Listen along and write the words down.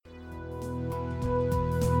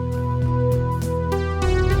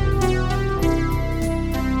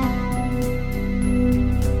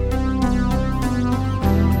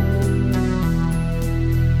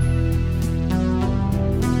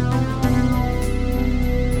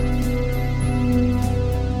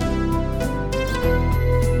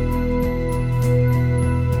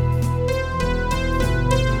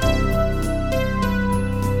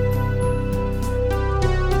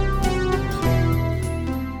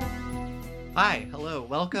Hi, hello,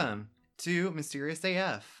 welcome to Mysterious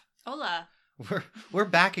AF. Hola. We're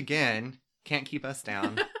back again. Can't keep us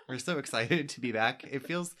down. We're so excited to be back.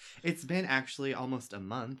 It's been actually almost a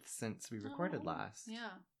month since we recorded last. Yeah,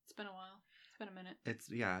 it's been a while. It's been a minute. It's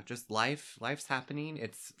just life's happening.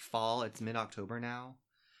 It's fall. It's mid-October now.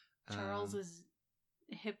 Charles is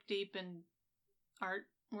hip deep in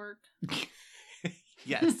artwork.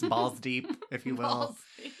 Yes, balls deep, if you will. Balls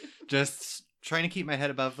deep. Just trying to keep my head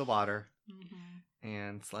above the water. Mm-hmm.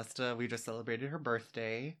 And Celesta, we just celebrated her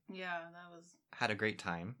birthday. Yeah, that was... Had a great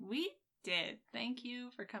time. We did. Thank you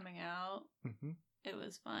for coming out. Mm-hmm. It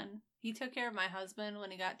was fun. He took care of my husband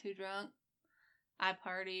when he got too drunk. I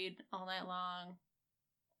partied all night long.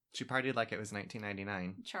 She partied like it was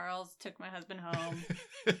 1999. Charles took my husband home.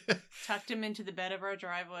 Tucked him into the bed of our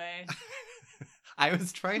driveway.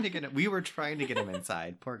 We were trying to get him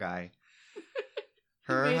inside. Poor guy.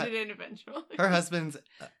 He made it in eventually. Her husband's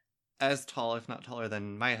as tall, if not taller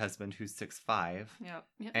than my husband, who's 6'5". Yep.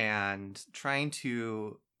 And trying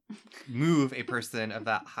to move a person of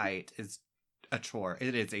that height is a chore.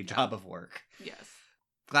 It is a job of work. Yes.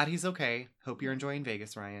 Glad he's okay. Hope you're enjoying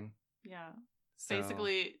Vegas, Ryan. Yeah. So...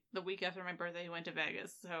 Basically, the week after my birthday, he went to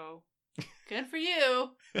Vegas, so good for you.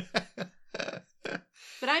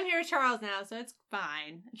 But I'm here with Charles now, so it's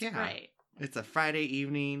fine. It's great. It's a Friday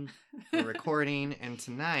evening. We're recording, and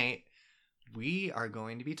tonight we are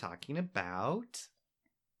going to be talking about...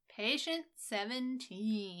 Patient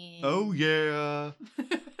 17. Oh, yeah.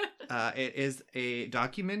 It is a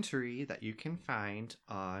documentary that you can find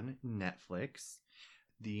on Netflix.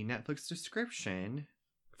 The Netflix description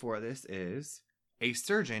for this is... A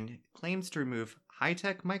surgeon claims to remove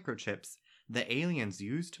high-tech microchips that aliens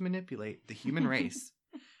use to manipulate the human race.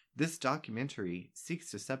 This documentary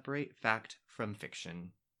seeks to separate fact from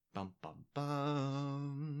fiction. Bum, bum,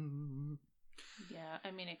 bum. Yeah,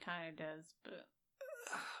 I mean, it kind of does, but...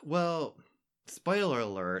 Well, spoiler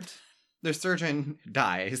alert, the surgeon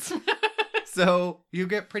dies. So you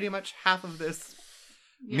get pretty much half of this,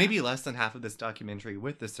 maybe less than half of this documentary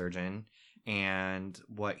with the surgeon and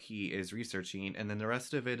what he is researching. And then the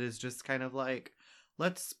rest of it is just kind of like,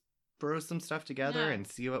 let's throw some stuff together and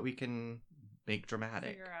see what we can make dramatic.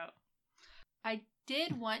 Figure out. I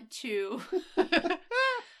did want to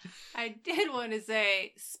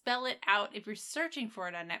say, spell it out if you're searching for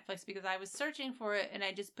it on Netflix, because I was searching for it and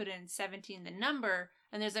I just put in 17, the number,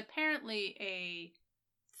 and there's apparently a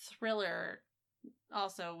thriller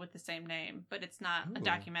also with the same name, but it's not a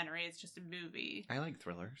documentary, it's just a movie. I like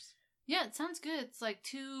thrillers. Yeah, it sounds good. It's like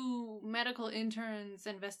two medical interns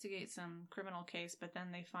investigate some criminal case, but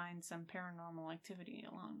then they find some paranormal activity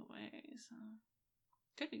along the way, so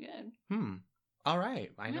could be good. All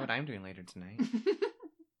right. I know what I'm doing later tonight.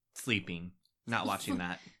 Sleeping. Not watching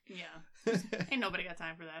that. Yeah. Ain't nobody got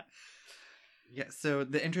time for that. Yeah, so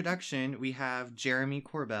the introduction, we have Jeremy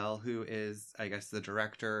Corbell, who is, I guess, the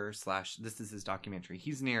director / this is his documentary.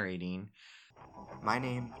 He's narrating. My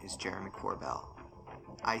name is Jeremy Corbell.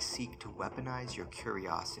 I seek to weaponize your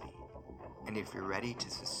curiosity, and if you're ready to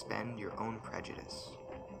suspend your own prejudice,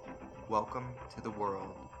 welcome to the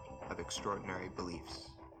world of extraordinary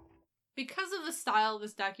beliefs. Because of the style of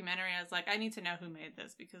this documentary, I was like, I need to know who made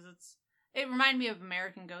this, because it reminded me of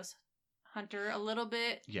American Ghost Hunter a little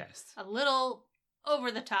bit. Yes. A little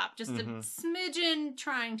over the top, just a smidgen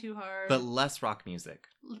trying too hard. But less rock music.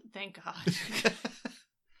 Thank God.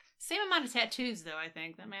 Same amount of tattoos, though, I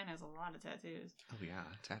think. That man has a lot of tattoos. Oh, yeah.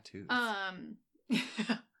 Tattoos.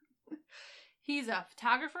 He's a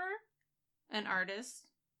photographer, an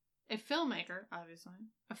artist, a filmmaker, obviously,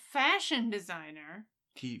 a fashion designer.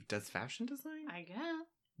 He does fashion design? I guess.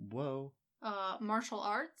 Whoa. Martial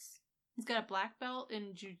arts. He's got a black belt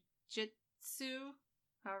in jujitsu,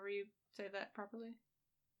 however you say that properly.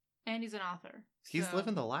 And he's an author. He's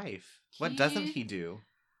living the life. What doesn't he do?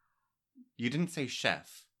 You didn't say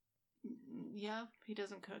chef. Yeah, he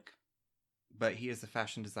doesn't cook. But he is a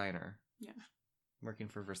fashion designer. Yeah. Working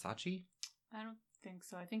for Versace? I don't think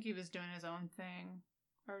so. I think he was doing his own thing.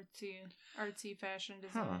 Artsy fashion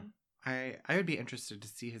design. I would be interested to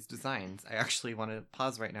see his designs. I actually want to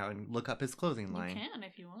pause right now and look up his clothing line. You can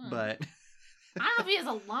if you want. But I don't know if he has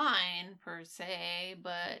a line per se,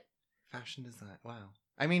 but fashion design. Wow.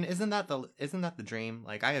 I mean, isn't that the dream?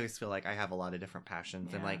 Like, I always feel like I have a lot of different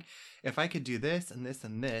passions, and like, if I could do this and this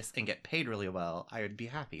and this and get paid really well, I would be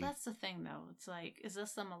happy. That's the thing, though. It's like, is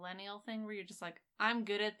this a millennial thing where you're just like, I'm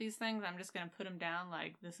good at these things, I'm just gonna put them down,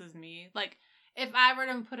 like, this is me? Like, if I were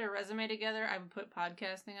to put a resume together, I would put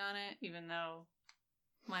podcasting on it, even though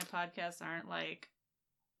my podcasts aren't like...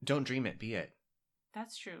 Don't dream it, be it.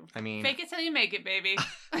 That's true. I mean, fake it till you make it, baby.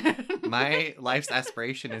 my life's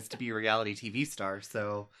aspiration is to be a reality TV star.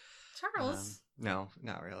 So, Charles. no,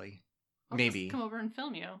 not really. I'll Maybe just come over and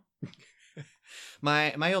film you.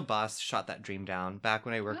 my old boss shot that dream down back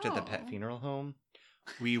when I worked at the pet Oh. funeral home.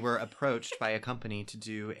 We were approached by a company to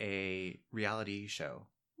do a reality show.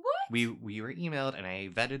 What? We were emailed and I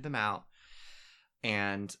vetted them out.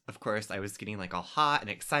 And of course I was getting like all hot and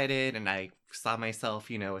excited, and I saw myself,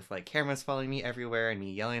 with like cameras following me everywhere and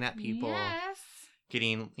me yelling at people, Yes.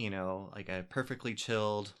 getting, like a perfectly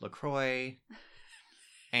chilled LaCroix.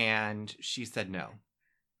 And she said no.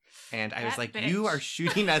 And I was That like, bitch. you are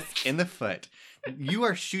shooting us in the foot. You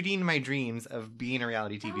are shooting my dreams of being a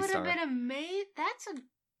reality That TV would star. have been amazing.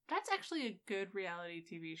 That's actually a good reality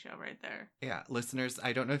TV show right there. Yeah, listeners,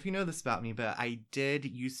 I don't know if you know this about me, but I did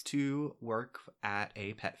used to work at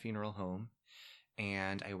a pet funeral home,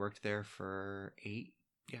 and I worked there for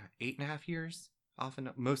 8.5 years,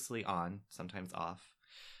 mostly on, sometimes off.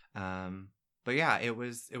 But yeah, it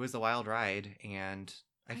was a wild ride, and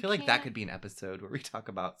I feel like that can't- could be an episode where we talk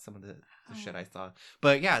about some of the shit Oh. I saw.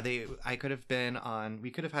 But yeah, we could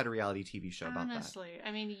have had a reality TV show about Honestly,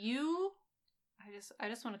 I mean, I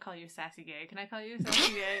just want to call you Sassy Gay. Can I call you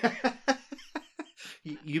Sassy Gay? that.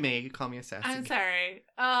 You may call me a sassy. I'm gay, sorry.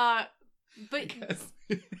 I But guess.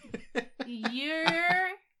 your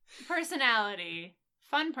personality,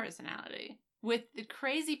 fun personality, with the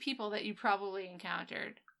crazy people that you probably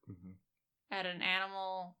encountered Mhm. at an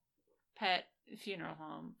animal pet funeral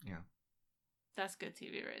home. Yeah. That's good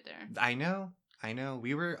TV right there. I know.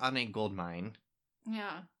 We were on a gold mine,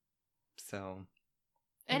 Yeah. so.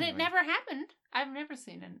 And it anyway. never happened. I've never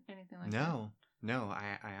seen anything like that. No,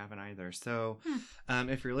 I haven't either. So, Hmm.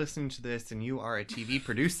 if you're listening to this and you are a TV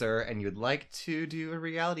producer and you'd like to do a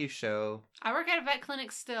reality show, I work at a vet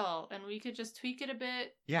clinic still, and we could just tweak it a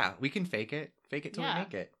bit. yeah, we can fake it till Yeah. we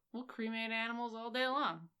make it We'll cremate animals all day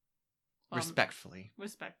long. respectfully.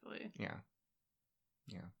 Respectfully. Yeah.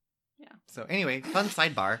 Yeah. So anyway, fun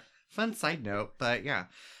sidebar, fun side note, but yeah.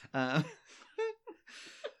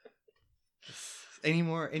 Any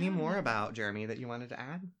more about Jeremy that you wanted to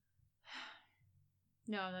add?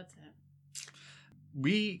 No, that's it.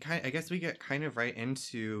 I guess we get kind of right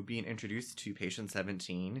into being introduced to patient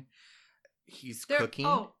 17. He's cooking.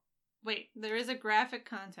 Oh, wait. There is a graphic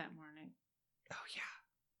content warning. Oh, yeah.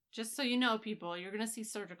 Just so you know, people, you're going to see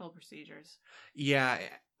surgical procedures. Yeah, there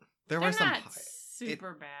They're were some. not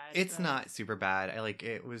super bad. It's but- not super bad.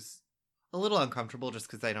 It was a little uncomfortable just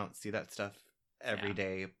because I don't see that stuff every Yeah.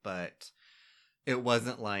 day, but it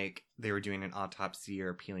wasn't like they were doing an autopsy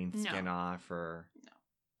or peeling skin No. off or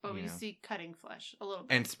But you we know. see cutting flesh a little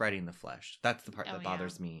bit. and spreading the flesh. That's the part Oh, that yeah.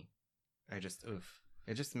 bothers me. I just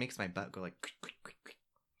it just makes my butt go like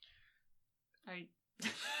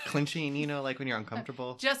clenching, like when you're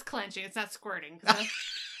uncomfortable. Just clenching. It's not squirting. 'Cause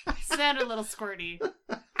that sounded a little squirty.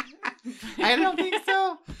 I don't think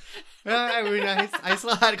so. I mean, I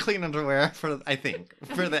still had clean underwear for the at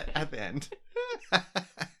the end.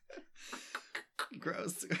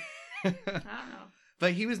 Gross. I don't know.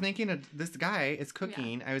 But he was making this guy is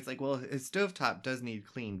cooking. I was like, well, his stovetop does need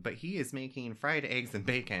cleaned, but he is making fried eggs and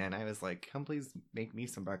bacon. I was like, come please make me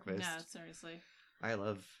some breakfast. No, seriously. I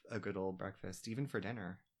love a good old breakfast, even for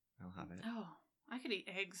dinner. I'll have it. Oh, I could eat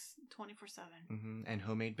eggs 24/7. And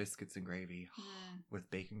homemade biscuits and gravy Mm. with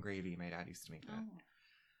bacon gravy. My dad used to make that. Oh.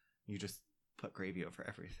 You just put gravy over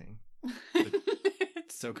everything. Oh.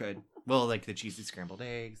 It's so good. Well, like the cheesy scrambled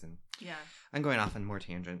eggs, and Yeah. I'm going off on more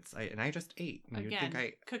tangents. I just ate. And you'd Again,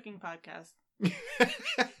 think cooking podcast.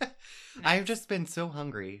 I've just been so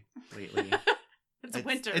hungry lately. It's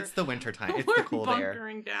winter. It's the winter time. It's We're the cold air.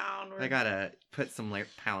 bunkering down. I gotta put some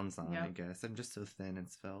pounds on, Yep. I guess. I'm just so thin and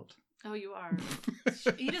svelte. Oh, you are.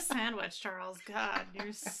 Eat a sandwich, Charles. God,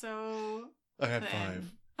 you're so I had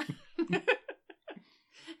thin. 5.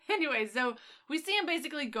 Anyway, so we see him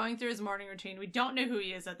basically going through his morning routine. We don't know who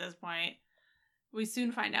he is at this point. We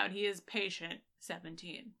soon find out he is patient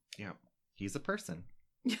 17. Yeah. He's a person.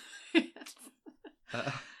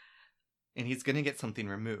 And he's gonna get something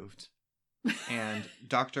removed. And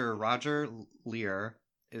Dr. Roger Lear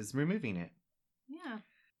is removing it. Yeah.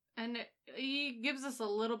 And he gives us a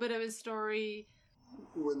little bit of his story.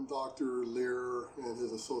 When Dr. Lear and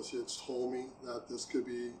his associates told me that this could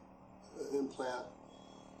be an implant,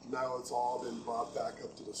 now it's all been brought back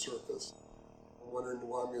up to the surface. I'm wondering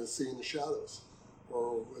what I'm going to see in the shadows.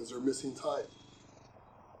 Or is there missing time?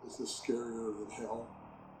 Is this scarier than hell?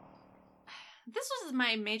 This was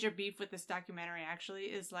my major beef with this documentary, actually,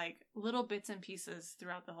 is like little bits and pieces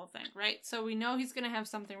throughout the whole thing, right? So we know he's going to have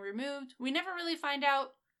something removed. We never really find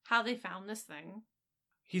out how they found this thing.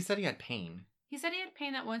 He said he had pain. He said he had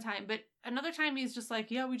pain that one time, but another time he's just like,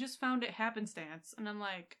 yeah, we just found it happenstance. And I'm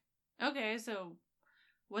like, okay, so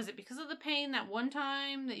was it because of the pain that one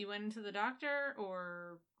time that you went into the doctor,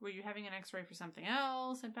 or were you having an x-ray for something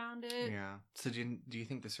else and found it? Yeah. So do you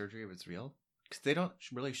think the surgery was real? Because they don't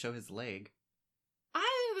really show his leg. I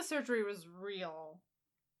think the surgery was real.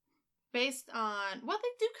 Based on, well,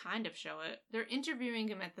 they do kind of show it. They're interviewing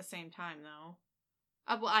him at the same time, though.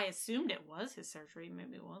 Well, I assumed it was his surgery.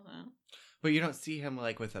 Maybe it wasn't. But you don't see him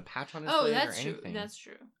like with a patch on his Oh, leg that's or true. anything. That's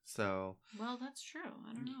true. So. Well, that's true.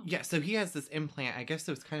 I don't know. Yeah, so he has this implant. I guess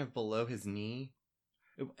it was kind of below his knee.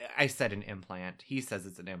 I said an implant. He says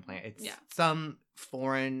it's an implant. It's some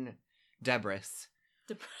foreign debris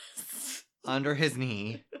under his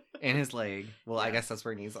knee and his leg. Well, I guess that's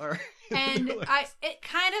where knees are. And it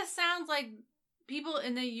kind of sounds like people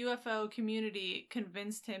in the UFO community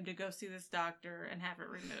convinced him to go see this doctor and have it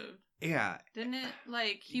removed. Yeah. Didn't it?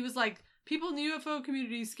 Like, he was like, people in the UFO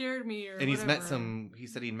community scared me or and whatever. He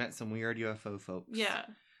said he'd met some weird UFO folks. Yeah.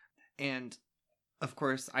 And, of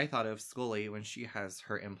course, I thought of Scully when she has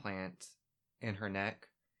her implant in her neck.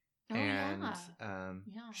 Oh, and yeah.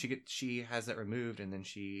 she has it removed and then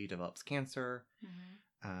she develops cancer.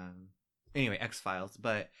 Mm-hmm. Anyway, X-Files.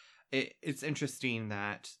 But it's interesting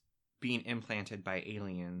that being implanted by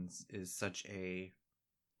aliens is such a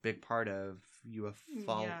big part of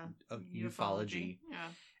ufology. Yeah.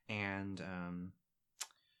 And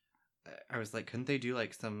I was like, couldn't they do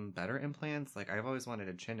like some better implants? Like, I've always wanted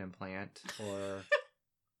a chin implant, or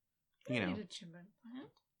you know, need a chin implant.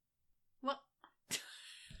 What?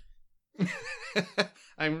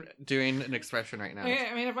 I'm doing an expression right now.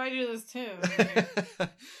 I mean, if I do this too.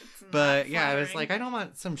 But yeah, I was like, I don't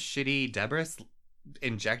want some shitty debris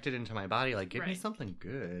injected into my body. Like, give me something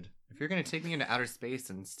good. If you're gonna take me into outer space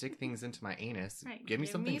and stick things into my anus, give me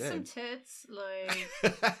something good. Give me some tits. Like,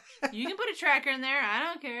 you can put a tracker in there. I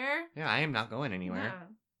don't care. Yeah, I am not going anywhere. Yeah.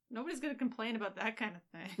 Nobody's gonna complain about that kind of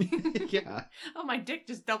thing. Yeah. Oh, my dick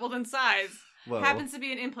just doubled in size. Whoa. Happens to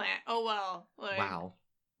be an implant. Oh well. Like, wow.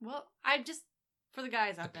 Well, I just, for the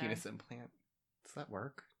guys out there. A penis implant. Does that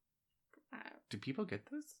work? Do people get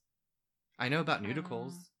this? I know about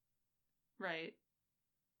nudicles. Right.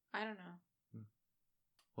 I don't know.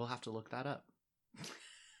 We'll have to look that up.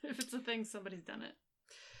 If it's a thing, somebody's done it.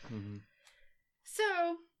 Mm-hmm.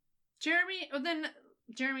 So, Jeremy,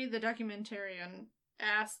 the documentarian,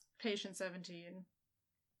 asked Patient 17,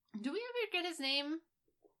 do we ever get his name?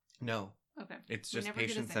 No. Okay. It's just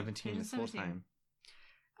Patient 17 this whole time.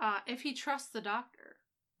 If he trusts the doctor.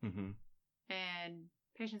 Mm-hmm. And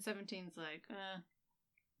Patient 17's like,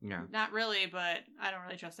 yeah. Not really, but I don't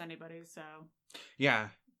really trust anybody, so. Yeah,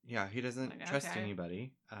 he doesn't like, trust okay.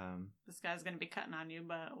 anybody. This guy's gonna be cutting on you,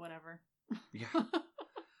 but whatever. Yeah.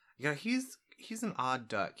 Yeah, he's an odd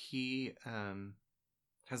duck. He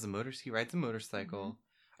he rides a motorcycle.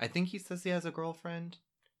 Mm-hmm. I think he says he has a girlfriend,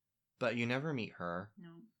 but you never meet her. No.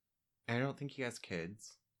 I don't think he has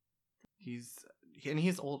kids. He's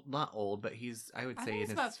old, not old, but I would say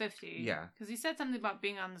he's about 50. Yeah. Because he said something about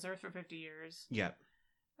being on this earth for 50 years. Yep.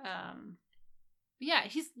 Yeah,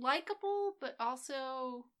 he's likable, but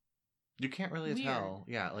also you can't really weird. Tell.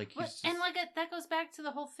 Yeah, like he's just... And like that goes back to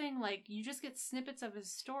the whole thing. Like, you just get snippets of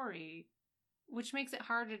his story, which makes it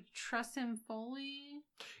hard to trust him fully.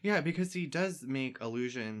 Yeah, because he does make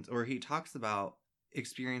allusions, or he talks about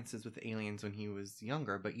experiences with aliens when he was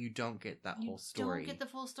younger, but you don't get that whole story. You don't get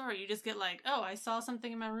the full story. You just get like, oh, I saw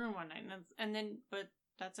something in my room one night, but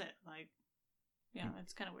that's it. Like, yeah,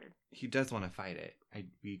 it's kind of weird. He does want to fight it.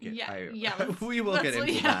 We will get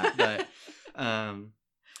into that. But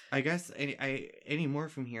I guess any more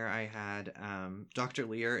from here, I had Dr.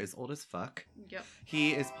 Lear is old as fuck. Yep.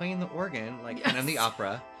 He is playing the organ in the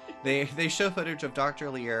opera. They show footage of Dr.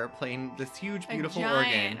 Lear playing this huge, beautiful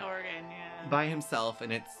organ. By himself,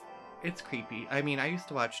 and it's creepy. I mean, I used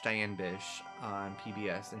to watch Diane Bish on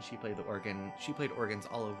PBS, and she played the organ. She played organs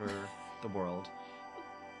all over the world.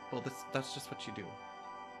 Well, that's just what you do.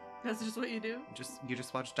 That's just what you do? You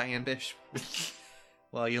just watch Diane Bish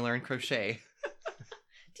while you learn crochet.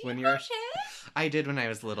 Do you crochet? I did when I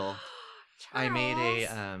was little. I made a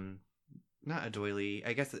not a doily.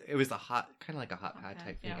 I guess it was kind of like a hot pad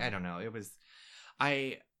type thing. Yeah. I don't know. It was.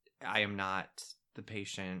 I am not the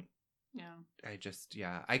patient. Yeah.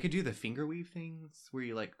 I could do the finger weave things where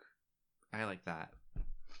you I like that.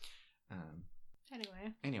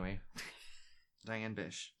 Anyway. Diane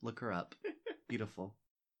Bish. Look her up. Beautiful.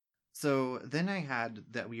 So then I had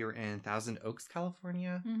that we were in Thousand Oaks,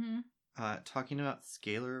 California, talking about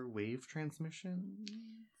scalar wave transmission.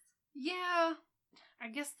 Yeah. I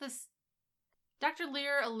guess this... Dr.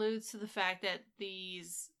 Lear alludes to the fact that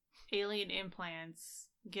these alien implants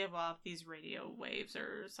give off these radio waves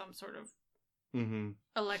or some sort of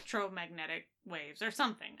electromagnetic waves or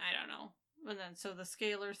something. I don't know. And then so the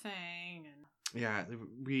scalar thing and yeah,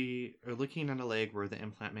 we are looking at a leg where the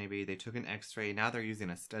implant may be. They took an X-ray. Now they're using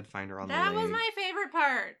a stud finder on the leg. that was my favorite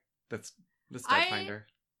part. That's the stud finder.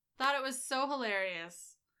 Thought it was so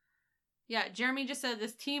hilarious. Yeah, Jeremy just said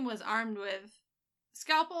this team was armed with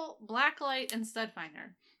scalpel, blacklight, and stud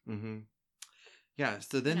finder. Mm-hmm. Yeah,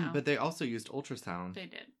 so then, but they also used ultrasound. They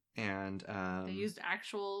did. And they used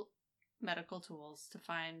actual medical tools to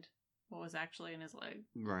find what was actually in his leg.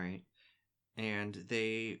 Right. And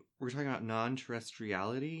they were talking about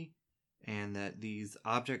non-terrestriality and that these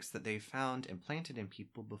objects that they found implanted in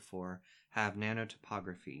people before have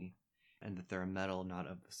nanotopography and that they're a metal not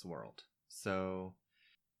of this world. So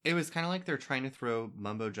it was kind of like they're trying to throw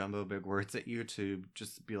mumbo-jumbo big words at you to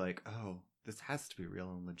just be like, oh, this has to be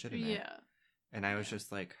real and legitimate. Yeah. And I was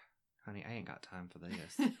just like, honey, I ain't got time for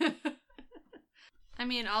this. I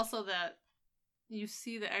mean, also that you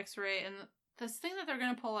see the x-ray and this thing that they're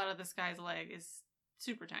going to pull out of this guy's leg is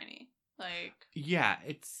super tiny. Like, yeah,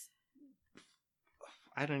 it's,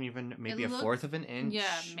 I don't even, maybe a fourth of an inch.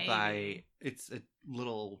 Yeah, maybe. It's a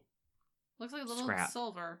little. Looks like a little scrap.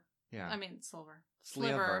 silver. Yeah. I mean, silver.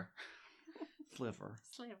 Sliver.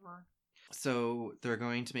 So they're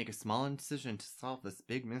going to make a small incision to solve this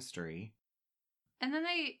big mystery. And then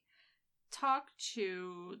they talk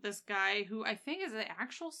to this guy who I think is the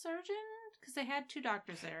actual surgeon, because they had two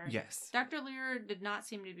doctors there. Yes. Dr. Lear did not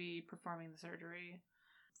seem to be performing the surgery,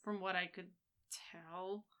 from what I could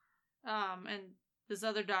tell. And this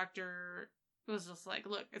other doctor was just like,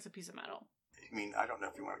 look, it's a piece of metal. I mean, I don't know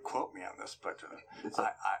if you want to quote me on this, but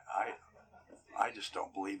I just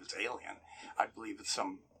don't believe it's alien. I believe it's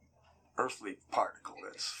some earthly particle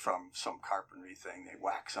that's from some carpentry thing. They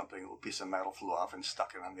whacked something, a little piece of metal flew off and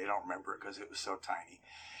stuck it on. They don't remember it because it was so tiny.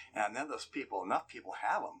 And then those people, enough people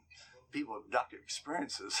have them. People with abductive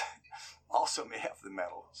experiences also may have the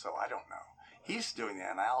metal, so I don't know. He's doing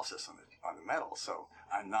the analysis on the metal, so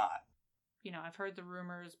I'm not. You know, I've heard the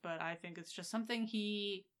rumors, but I think it's just something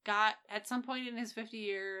he got at some point in his 50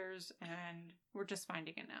 years, and we're just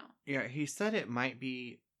finding it now. Yeah, he said it might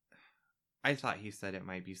be... I thought he said it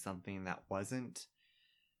might be something that wasn't...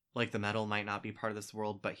 Like, the metal might not be part of this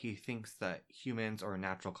world, but he thinks that humans or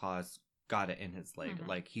natural cause got it in his leg. Mm-hmm.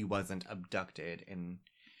 Like, he wasn't abducted and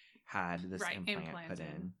had this implant put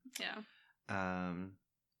in. Yeah.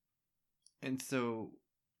 And so...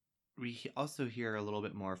 we also hear a little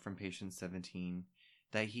bit more from patient 17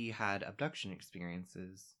 that he had abduction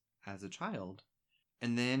experiences as a child.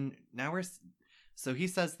 And then now so he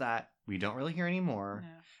says that we don't really hear any more.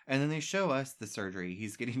 Yeah. And then they show us the surgery.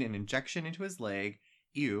 He's getting an injection into his leg.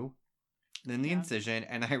 Ew. Then the incision.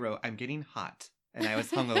 And I wrote, I'm getting hot. And I was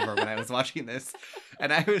hungover when I was watching this.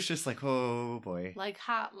 And I was just like, oh boy. Like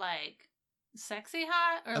hot, like sexy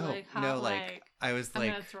hot, or like hot? No, like I was like,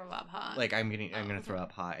 I'm gonna throw up hot. Like I'm gonna throw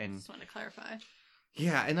up hot, and just want to clarify.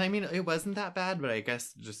 Yeah, and I mean it wasn't that bad, but I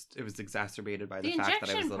guess just it was exacerbated by the fact that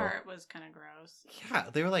I was little. The injection part was kind of gross. Yeah,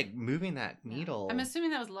 they were like moving that needle. I'm assuming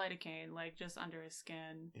that was lidocaine, like just under his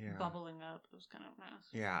skin, bubbling up. It was kind of gross.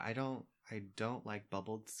 Yeah, I don't like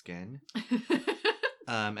bubbled skin.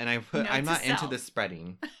 And I'm not into the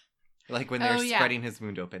spreading, like when they're spreading his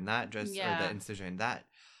wound open. That just or the incision that.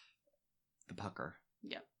 The pucker.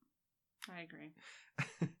 Yep. I agree.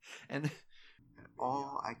 And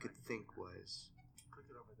all I could think was,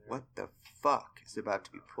 what the fuck is about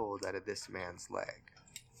to be pulled out of this man's leg?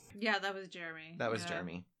 Yeah, that was Jeremy. That was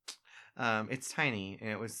Jeremy. It's tiny, and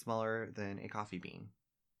it was smaller than a coffee bean.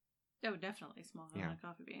 Oh, definitely smaller than a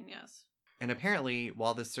coffee bean, yes. And apparently,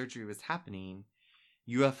 while this surgery was happening,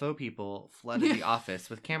 UFO people flooded the office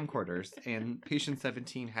with camcorders, and patient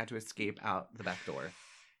 17 had to escape out the back door.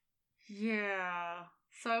 Yeah.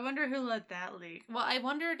 So I wonder who let that leak. Well, I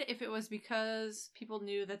wondered if it was because people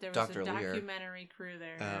knew that there was Dr. a documentary crew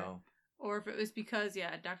there. Oh. Or if it was because,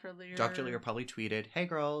 Dr. Lear... Dr. Lear probably tweeted, hey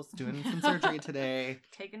girls, doing some surgery today.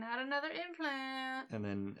 Taking out another implant. And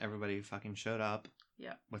then everybody fucking showed up.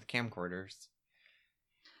 Yep. With camcorders.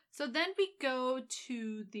 So then we go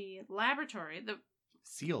to the laboratory. The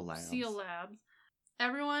SEAL Labs. SEAL Labs.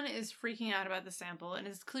 Everyone is freaking out about the sample, and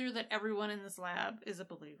it's clear that everyone in this lab is a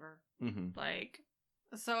believer. Mm-hmm.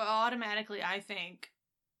 So automatically I think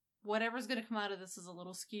whatever's going to come out of this is a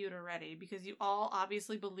little skewed already, because you all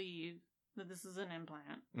obviously believe that this is an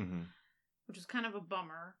implant, which is kind of a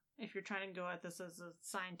bummer if you're trying to go at this as a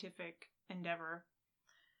scientific endeavor.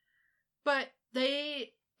 But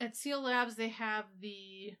at SEAL Labs, they have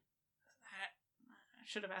I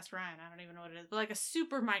should have asked Ryan. I don't even know what it is. But like a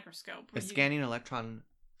super microscope. A scanning electron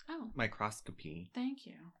Oh, microscopy. thank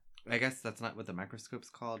you. I guess that's not what the microscope's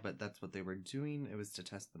called, but that's what they were doing. It was to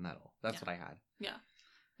test the metal. That's Yeah. what I had. Yeah.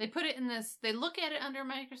 They put it in this, they look at it under a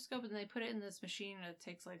microscope and they put it in this machine that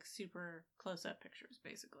takes like super close up pictures,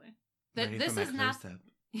 basically. Ready This for my is not, close-up.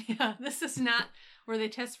 yeah, this is not where they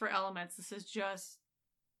test for elements. This is just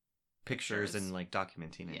Pictures pictures. and like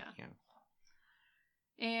documenting it. Yeah.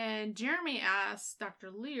 And Jeremy asks Dr.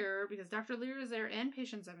 Lear, because Dr. Lear is there and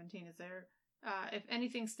patient 17 is there, if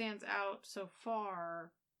anything stands out so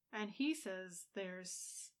far. And he says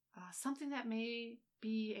there's something that may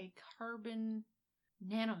be a carbon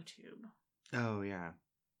nanotube. Oh, yeah.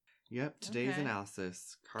 Yep, today's Okay.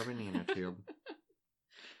 analysis, carbon nanotube.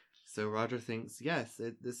 So Roger thinks, yes,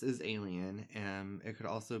 this is alien. It could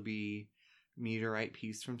also be meteorite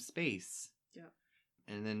piece from space. Yeah.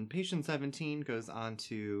 And then patient 17 goes on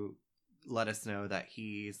to let us know that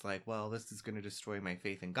he's like, well, this is going to destroy my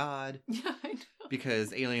faith in God Yeah, I know.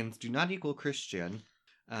 because aliens do not equal Christian.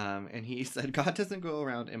 And he said God doesn't go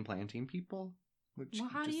around implanting people, which Well,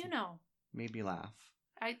 how do just you know? made me laugh.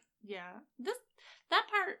 That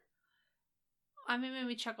part, I mean, made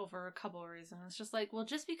me chuckle for a couple of reasons. It's just like, well,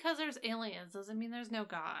 just because there's aliens doesn't mean there's no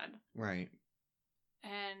God. Right.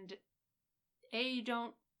 And A,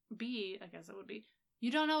 B, I guess it would be, you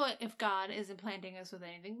don't know if God is implanting us with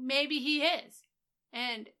anything. Maybe he is.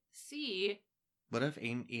 And C, What if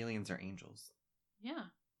aliens are angels? yeah.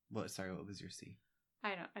 What was your C?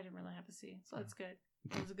 I didn't really have a C, so that's good.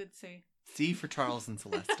 It was a good C. C for Charles and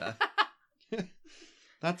Celesta.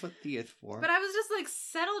 That's what C is for. But I was just like,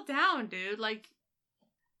 settle down, dude. Like,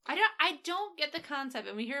 I don't get the concept,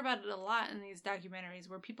 and we hear about it a lot in these documentaries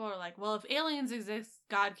where people are like, well, if aliens exist,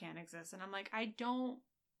 God can't exist. And I'm like, I don't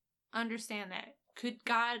understand that. Could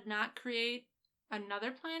God not create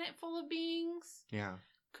another planet full of beings? Yeah.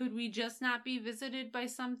 Could we just not be visited by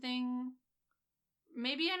something?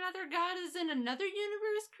 Maybe another God is in another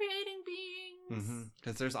universe creating beings?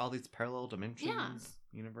 Because there's all these parallel dimensions, Yeah.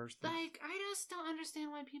 universes. Like, I just don't understand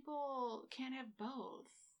why people can't have both.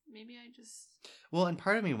 Maybe I just... Well, and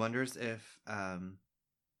part of me wonders if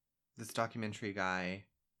this documentary guy,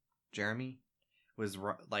 Jeremy, was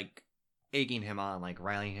like egging him on, like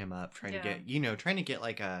riling him up, trying to get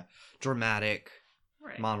like a dramatic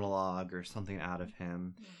Right. monologue or something out of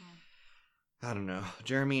him. I don't know.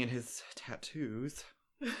 Jeremy and his tattoos,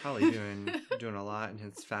 probably doing a lot in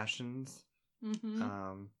his fashions.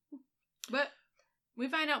 Mm-hmm. But we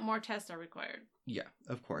find out more tests are required. Yeah,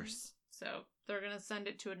 of course. So they're going to send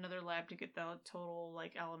it to another lab to get the total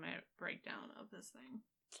like element breakdown of this thing.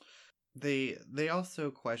 They also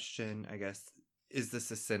question, I guess, is this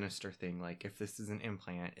a sinister thing? Like, if this is an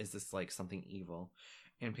implant, is this like something evil?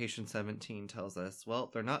 And patient 17 tells us,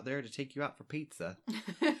 well, they're not there to take you out for pizza.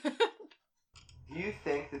 You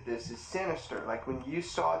think that this is sinister, like when you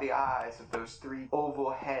saw the eyes of those three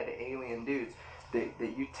oval head alien dudes that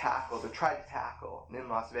you tackled or tried to tackle in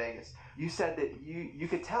Las Vegas. You said that you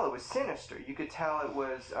could tell it was sinister. You could tell it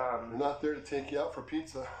was... They're not there to take you out for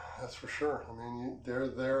pizza, that's for sure. I mean, they're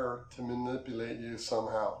there to manipulate you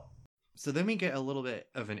somehow. So then we get a little bit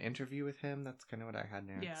of an interview with him. That's kind of what I had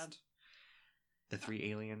next. Yeah. The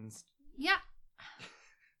three aliens. Yeah.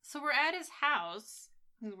 So we're at his house.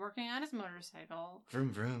 He's working on his motorcycle.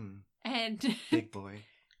 Vroom vroom. And Big boy.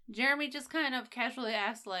 Jeremy just kind of casually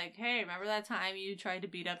asks, like, hey, remember that time you tried to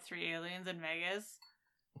beat up 3 aliens in Vegas?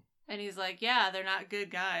 And he's like, yeah, they're not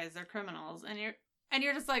good guys. They're criminals. And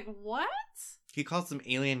you're just like, what? He calls them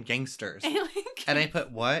alien gangsters. Alien And I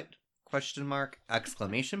put what? Question mark,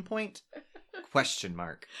 exclamation point, question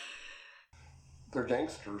mark. They're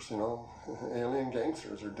gangsters, alien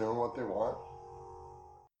gangsters. They're doing what they want.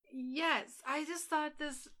 Yes, I just thought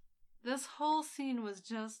this whole scene was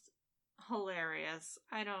just hilarious.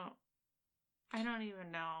 I don't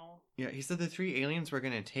even know. Yeah, he said the 3 aliens were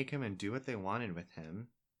going to take him and do what they wanted with him.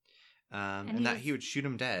 And that he would shoot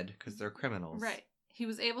him dead because they're criminals. Right. He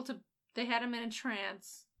was able to, they had him in a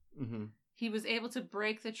trance. Mm-hmm. He was able to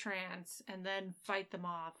break the trance and then fight them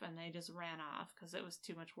off, and they just ran off because it was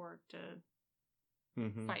too much work to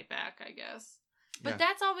fight back, I guess. But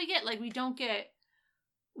that's all we get. Like, we don't get...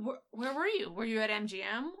 Where were you? Were you at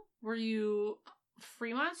MGM? Were you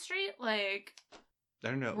Fremont Street? Like... I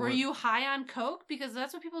don't know. Were you high on coke? Because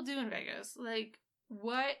that's what people do in Vegas. Like,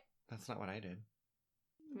 what? That's not what I did.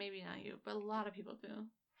 Maybe not you, but a lot of people do.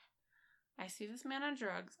 I see this man on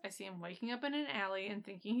drugs. I see him waking up in an alley and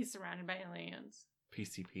thinking he's surrounded by aliens.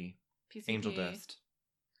 PCP. PCP. Angel dust.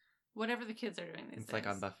 Whatever the kids are doing these days. It's like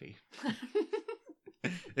on Buffy.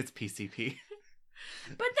 It's PCP.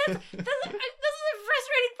 But this is a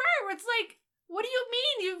frustrating part where it's like, What do you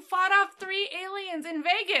mean you fought off 3 aliens in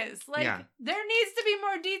Vegas? Like, Yeah. there needs to be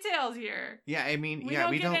more details here. Yeah, I mean, We yeah,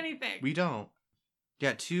 don't we get don't. anything. We don't.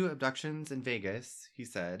 Yeah, 2 abductions in Vegas, he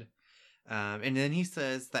said. And then he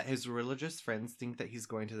says that his religious friends think that he's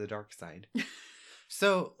going to the dark side.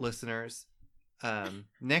 So, listeners,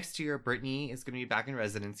 next year, Brittany is going to be back in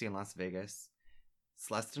residency in Las Vegas.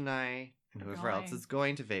 Celeste and I, and We're whoever else going. is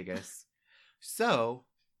going to Vegas. So,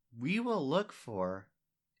 we will look for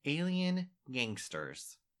alien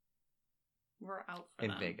gangsters We're out for in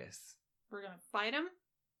them. Vegas. We're gonna fight them.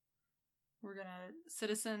 We're gonna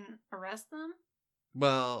citizen arrest them.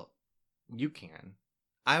 Well, you can.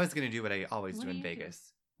 I was going to do what I always What do do in you do?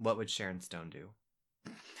 Vegas. What would Sharon Stone do?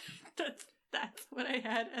 That's what I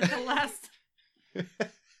had at the last.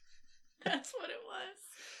 That's what it was.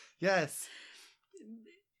 Yes.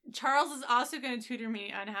 Charles is also going to tutor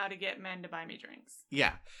me on how to get men to buy me drinks.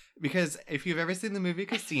 Yeah. Because if you've ever seen the movie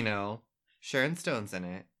Casino, Sharon Stone's in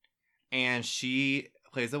it. And she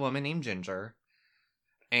plays a woman named Ginger.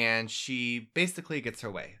 And she basically gets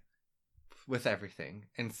her way with everything.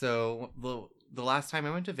 And so the last time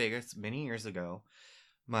I went to Vegas many years ago,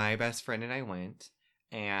 my best friend and I went.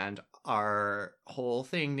 And our whole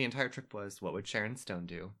thing, the entire trip was, what would Sharon Stone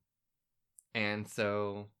do? And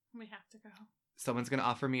so We have to go. someone's going to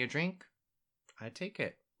offer me a drink. I take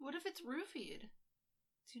it. What if it's roofied?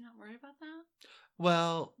 Do you not worry about that?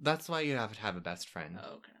 Well, that's why you have to have a best friend.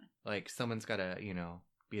 Oh, okay. Like, someone's got to,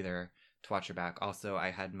 be there to watch your back. Also,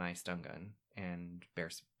 I had my stun gun and bear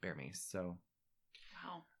mace, so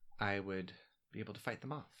Wow. I would be able to fight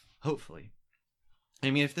them off. Hopefully. I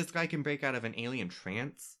mean, if this guy can break out of an alien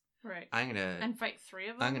trance, Right. I'm gonna And fight 3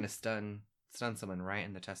 of them? I'm gonna stun someone right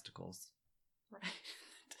in the testicles.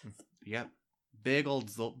 Right. Yep. Big old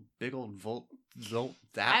volt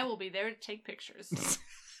zap. I will be there to take pictures.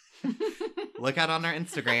 Look out on our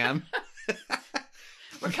Instagram.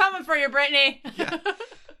 We're coming for you, Brittany. Yeah.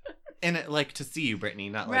 And to see you, Brittany,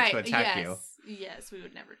 not to attack you. Yes, we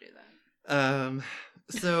would never do that.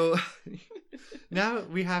 So now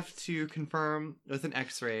we have to confirm with an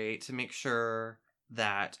x-ray to make sure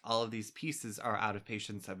that all of these pieces are out of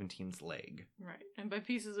patient 17's leg. Right. And by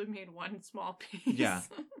pieces, we made one small piece. Yeah.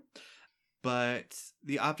 But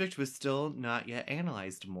the object was still not yet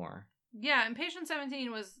analyzed more. Yeah, and patient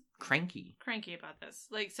 17 was Cranky. cranky about this.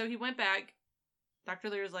 So he went back. Dr.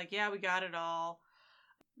 Lear was like, yeah, we got it all.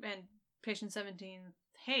 And patient 17,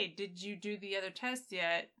 hey, did you do the other test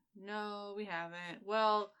yet? No, we haven't.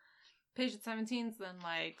 Well, patient 17's then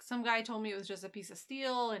some guy told me it was just a piece of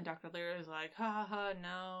steel, and Dr. Lear was like, ha ha ha,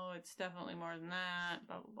 no, it's definitely more than that,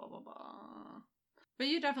 blah, blah, blah, blah, blah. But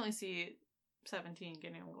you definitely see 17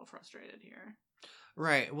 getting a little frustrated here.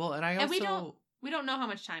 Right. Well, and I also... And we don't know how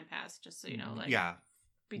much time passed, just so you know. Yeah.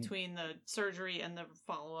 Between the surgery and the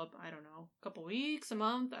follow-up, I don't know, a couple weeks, a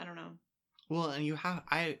month, I don't know. Well, and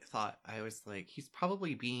I was like, he's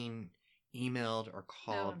probably being emailed or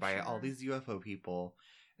called I'm by sure. all these UFO people.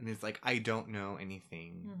 And he's like, I don't know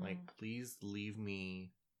anything. Mhm. Please leave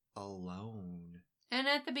me alone. And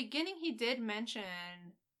at the beginning, he did mention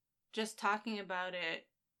just talking about it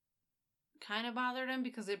kind of bothered him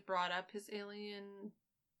because it brought up his alien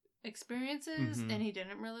experiences, Mhm. and he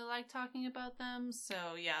didn't really like talking about them.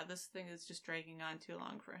 So, yeah, this thing is just dragging on too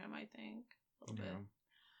long for him, I think. A little bit.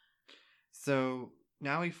 So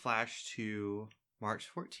now we flash to March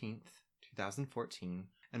 14th, 2014,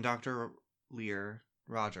 and Dr. Lear,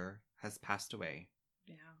 Roger, has passed away.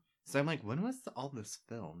 Yeah. So I'm like, when was all this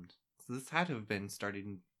filmed? So this had to have been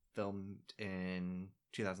filmed in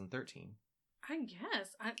 2013. I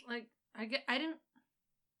guess.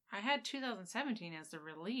 I had 2017 as the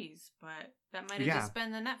release, but that might have Yeah. just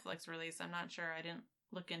been the Netflix release. I'm not sure. I didn't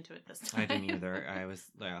look into it this time. I didn't either. I was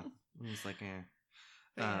like, eh.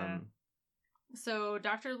 Yeah. So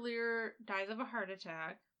Dr. Lear dies of a heart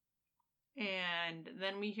attack, and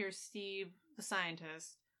then we hear Steve, the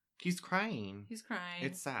scientist. He's crying. He's crying.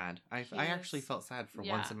 It's sad. I He actually is. felt sad for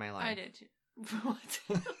Yeah, once in my life. I did too. For once.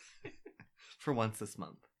 For once this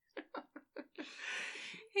month.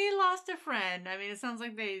 He lost a friend. I mean, it sounds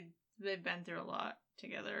like they've been through a lot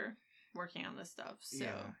together working on this stuff. So.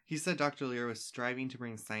 Yeah. He said Dr. Lear was striving to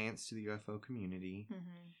bring science to the UFO community.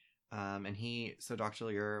 Mm-hmm. So Dr.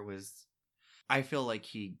 Lear I feel like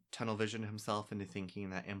he tunnel visioned himself into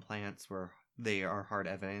thinking that implants they are hard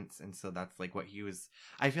evidence. And so that's what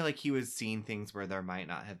I feel like he was seeing things where there might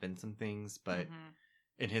not have been some things, but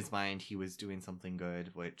in his mind, he was doing something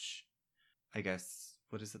good, which I guess,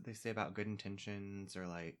 what is it they say about good intentions, or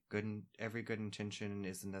every good intention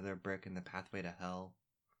is another brick in the pathway to hell.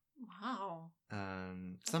 Wow.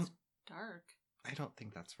 That's That's dark. I don't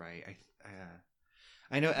think that's right.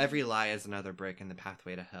 I know every lie is another brick in the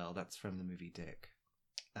pathway to hell. That's from the movie Dick.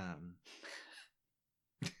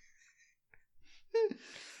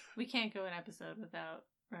 We can't go an episode without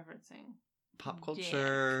referencing pop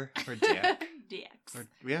culture or Dick. Dicks. Or,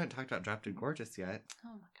 we haven't talked about Drop Dead Gorgeous yet. Oh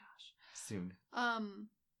my gosh. Soon. I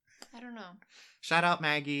don't know. Shout out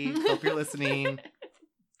Maggie. Hope you're listening.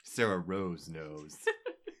 Sarah Rose knows.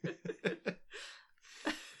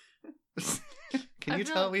 Can you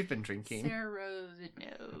tell we've been drinking? Sarah Rose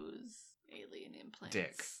knows alien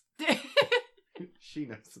implants. Dick. She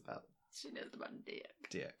knows about Dick.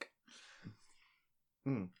 Dick.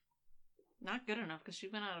 Not good enough because she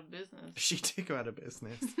went out of business. She did go out of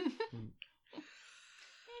business. Anyhow.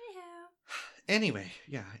 Anyway,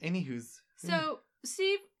 yeah. Anywho's. So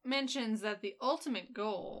Steve mentions that the ultimate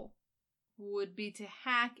goal would be to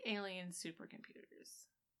hack alien supercomputers.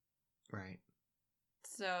 Right.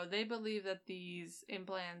 So they believe that these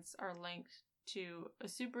implants are linked to a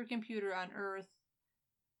supercomputer on Earth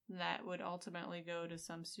that would ultimately go to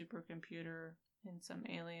some supercomputer in some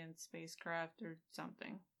alien spacecraft or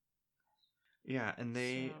something. Yeah, and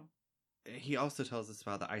he also tells us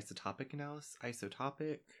about the isotopic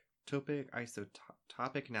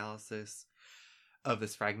analysis of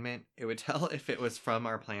this fragment. It would tell if it was from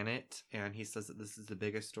our planet, and he says that this is the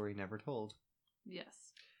biggest story never told. Yes.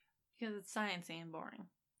 Because it's sciencey and boring.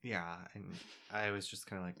 Yeah, and I was just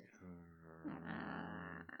kind of like,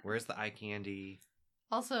 where's the eye candy?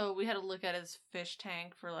 Also, we had to look at his fish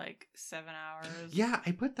tank for like 7 hours. Yeah,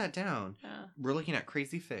 I put that down. Yeah. We're looking at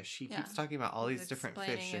crazy fish. He keeps talking about all these different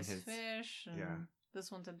fish in his fish. And yeah.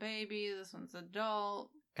 This one's a baby. This one's adult.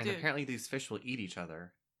 And Dude. Apparently these fish will eat each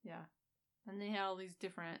other. Yeah. And they had all these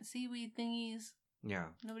different seaweed thingies. Yeah.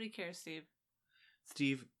 Nobody cares, Steve.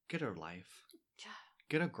 Steve, get a life.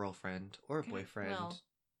 Get a girlfriend or a boyfriend. Well,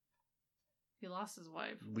 he lost his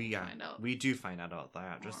wife. We do find out about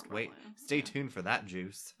that. Just More wait. probably. Stay tuned for that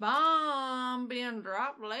juice. Bomb being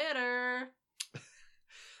dropped later.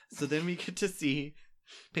 So then we get to see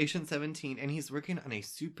patient 17, and he's working on a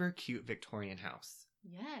super cute Victorian house.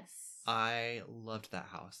 Yes. I loved that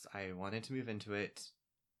house. I wanted to move into it.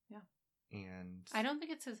 Yeah. And I don't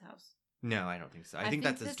think it's his house. No, I don't think so. I think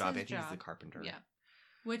that's his job. I think he's the carpenter. Yeah.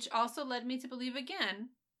 Which also led me to believe again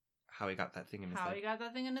how he got that thing in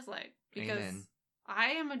his leg. Because Amen. I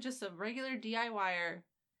am just a regular DIYer.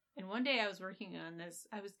 And one day I was working on this.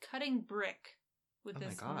 I was cutting brick with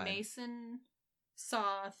this mason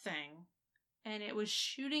saw thing. And it was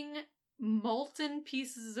shooting molten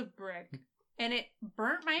pieces of brick. And it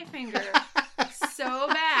burnt my finger so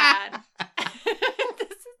bad.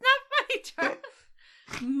 This is not funny, Charles.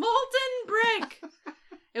 Molten brick.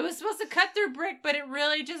 It was supposed to cut through brick, but it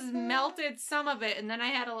really just melted some of it. And then I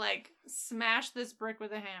had to, smash this brick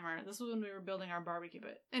with a hammer. This was when we were building our barbecue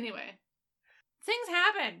pit. Anyway, things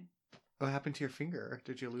happen. What happened to your finger?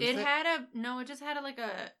 Did you lose it? It just had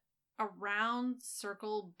a round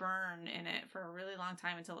circle burn in it for a really long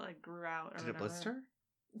time until it, grew out. Did it blister?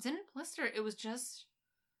 It didn't blister. It was just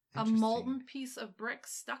a molten piece of brick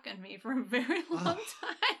stuck in me for a very long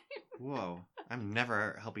time. Whoa. I'm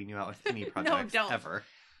never helping you out with any projects. No, don't. Ever.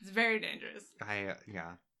 It's very dangerous.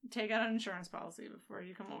 Yeah. Take out an insurance policy before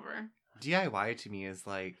you come over. DIY to me is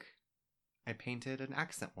I painted an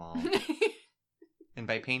accent wall. And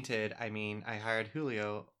by painted, I mean I hired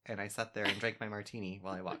Julio and I sat there and drank my martini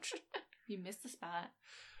while I watched. You missed the spot.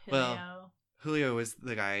 Julio. Well, Julio was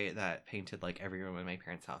the guy that painted every room in my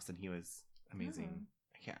parents' house, and he was amazing.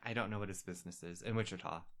 I don't know what his business is. In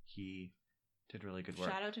Wichita. He did really good work.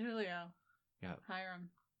 Shout out to Julio. Yeah. Hire him.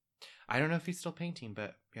 I don't know if he's still painting,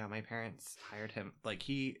 but yeah, my parents hired him.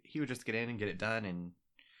 He would just get in and get it done in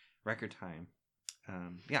record time.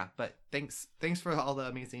 Yeah, but thanks for all the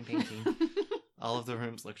amazing painting. All of the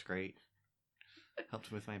rooms looked great.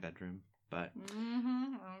 Helped with my bedroom, but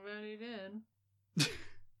I bet he did.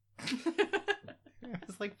 I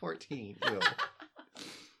was 14.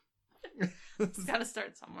 It's gotta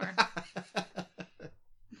start somewhere.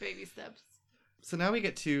 Baby steps. So now we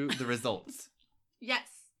get to the results. Yes.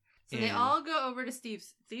 So they all go over to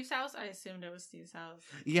Steve's house. I assumed it was Steve's house.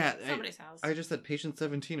 Yeah. Somebody's house. I just said patient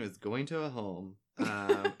 17 was going to a home.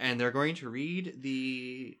 And they're going to read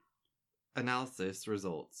the analysis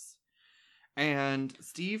results. And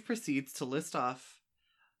Steve proceeds to list off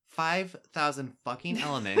 5,000 fucking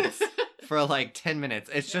elements for 10 minutes.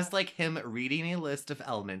 It's just him reading a list of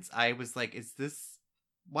elements. I was like,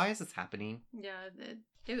 why is this happening? Yeah,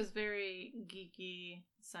 it was very geeky,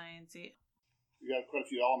 sciencey. We got quite a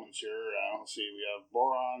few elements here. Let's see, we have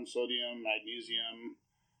boron, sodium, magnesium,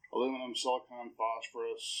 aluminum, silicon,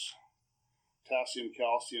 phosphorus, potassium,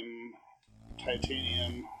 calcium,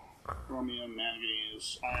 titanium, chromium,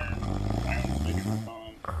 manganese, iron is a major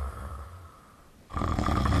component.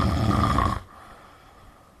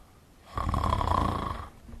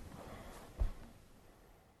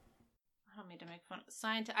 I don't mean to make fun of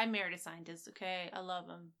scientists. I married a scientist, okay? I love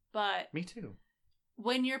him. But Me too.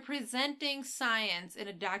 when you're presenting science in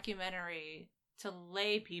a documentary to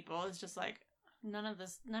lay people, it's just like, none of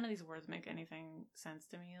these words make anything sense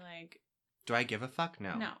to me. Like, Do I give a fuck?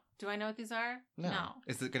 No. no. Do I know what these are? No.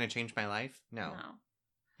 Is it going to change my life? No.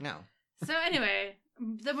 No. So anyway,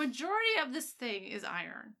 the majority of this thing is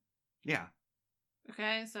iron. Yeah.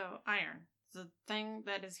 Okay, so iron. It's a thing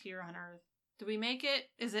that is here on Earth. Do we make it?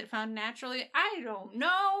 Is it found naturally? I don't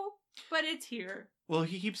know, but it's here. Well,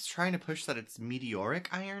 he keeps trying to push that it's meteoric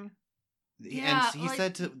iron. Yeah, and he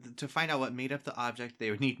said to find out what made up the object,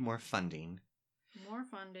 they would need more funding. More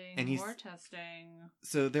funding, And more testing.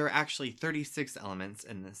 So there are actually 36 elements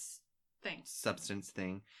in this Thing. substance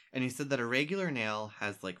thing. And he said that a regular nail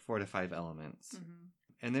has like 4 to 5 elements. Mm-hmm.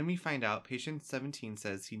 And then we find out patient 17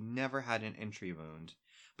 says he never had an entry wound,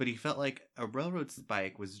 but he felt like a railroad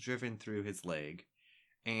spike was driven through his leg.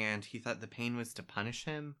 And he thought the pain was to punish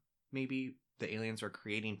him. Maybe the aliens were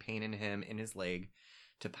creating pain in him in his leg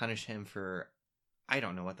to punish him for, I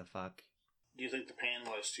don't know what the fuck. Do you think the pain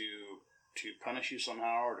was to punish you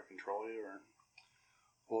somehow or to control you? Or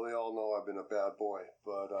Well, they all know I've been a bad boy,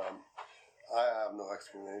 but I have no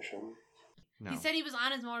explanation. No. He said he was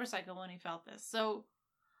on his motorcycle when he felt this. So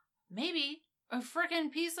maybe a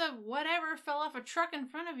frickin' piece of whatever fell off a truck in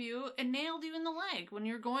front of you and nailed you in the leg when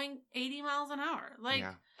you're going 80 miles an hour. Like,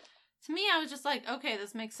 Yeah. to me, I was just like, okay,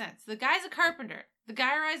 this makes sense. The guy's a carpenter. The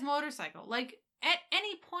guy rides motorcycle. Like, at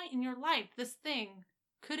any point in your life, this thing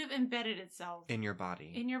could have embedded itself In your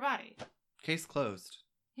body. in your body. Case closed.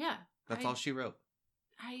 Yeah. That's all she wrote.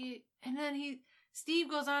 And then Steve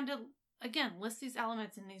goes on to, again, list these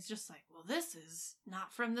elements, and he's just like, well, this is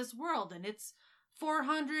not from this world, and it's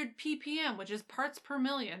 400 ppm, which is parts per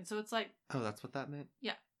million. So it's like, Oh, that's what that meant?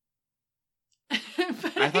 yeah.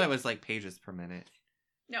 I thought it was like pages per minute.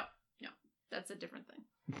 No, that's a different thing.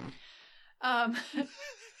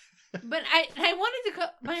 But I wanted to call,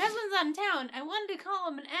 my husband's out in town. I wanted to call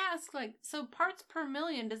him and ask, like, so parts per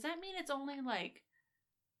million, does that mean it's only like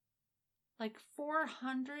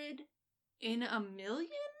 400 in a million?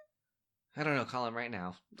 I don't know. Call him right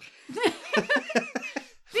now. Because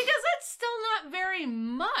that's still not very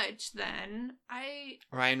much, then.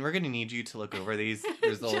 Ryan, we're going to need you to look over these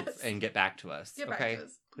results and get back to us. Get back okay? to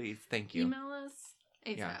us. Please. Thank you. Email us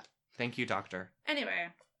ASAP. Yeah. Thank you, doctor. Anyway.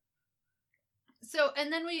 So,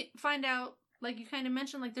 and then we find out, like you kind of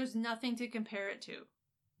mentioned, like there's nothing to compare it to.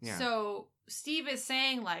 Yeah. So Steve is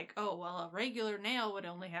saying like, oh, well, a regular nail would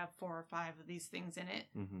only have 4 or 5 of these things in it.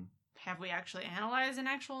 Mm-hmm. Have we actually analyzed an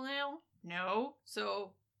actual nail? No.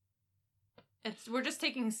 So we're just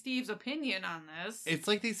taking Steve's opinion on this. It's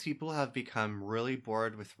like these people have become really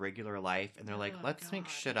bored with regular life, and they're like, Oh, let's make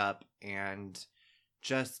God. shit up and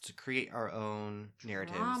just create our own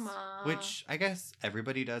narratives. Drama. Which I guess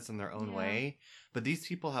everybody does in their own Yeah. way. But these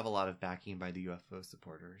people have a lot of backing by the UFO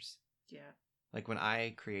supporters. Yeah. Like when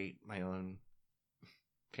I create my own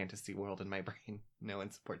fantasy world in my brain, no one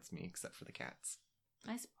supports me except for the cats.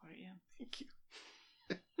 I support you. Thank you.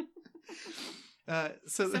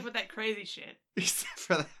 So Except with that crazy shit. except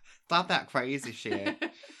for that, stop that crazy shit.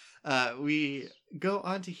 We go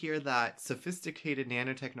on to hear that sophisticated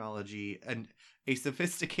nanotechnology and a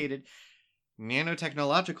sophisticated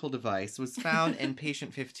nanotechnological device was found in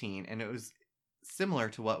patient 15, and it was similar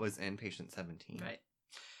to what was in patient 17. Right.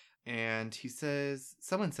 And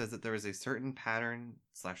someone says that there is a certain pattern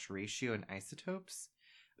 / ratio in isotopes,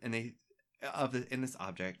 and in this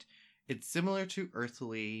object. It's similar to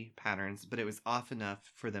earthly patterns, but it was off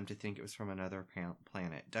enough for them to think it was from another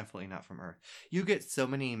planet. Definitely not from Earth. You get so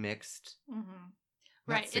many mixed. Mm-hmm.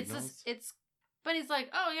 not Right. signals. But he's like,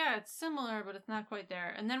 oh yeah, it's similar, but it's not quite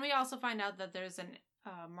there. And then we also find out that there's an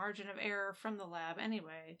margin of error from the lab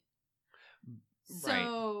anyway.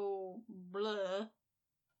 So, blah.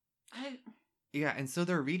 Yeah, and so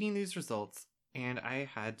they're reading these results, and I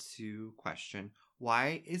had to question,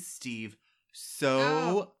 why is Steve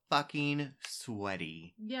so fucking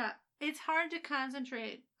sweaty? Yeah, it's hard to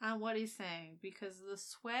concentrate on what he's saying because the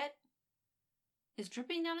sweat is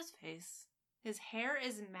dripping down his face. His hair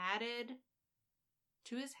is matted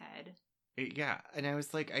to his head. Yeah, and I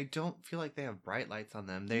was like, I don't feel like they have bright lights on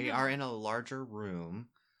them. They No. are in a larger room.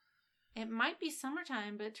 It might be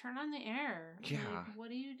summertime, but turn on the air. Yeah. Like, what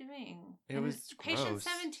are you doing? It And was patient gross.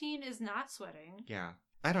 17 is not sweating. Yeah.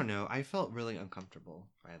 I don't know. I felt really uncomfortable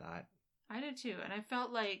by that. I did too. And I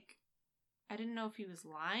felt like I didn't know if he was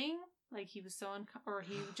lying, like he was so or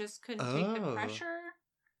he just couldn't take the Oh. pressure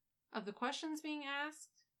of the questions being asked.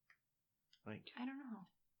 Like, I don't know.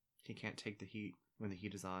 he can't take the heat when the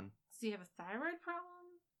heat is on. Does he have a thyroid problem?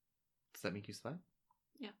 Does that make you sweat?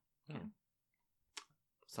 Yeah. Oh. Okay.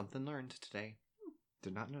 Something learned today.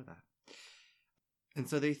 Did not know that. And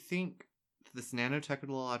so they think this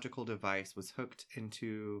nanotechnological device was hooked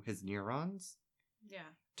into his neurons Yeah.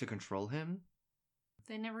 to control him.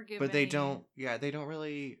 They never give. But they any- don't, they don't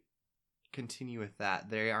really continue with that.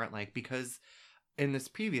 They aren't like, because in this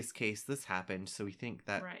previous case, this happened, so we think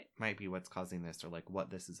that Right. might be what's causing this, or like what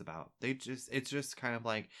this is about. It's just kind of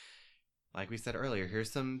like we said earlier,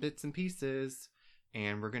 here's some bits and pieces,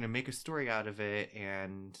 and we're going to make a story out of it,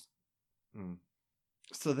 and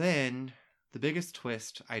so then the biggest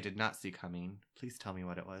twist I did not see coming. Please tell me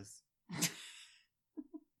what it was.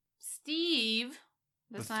 Steve,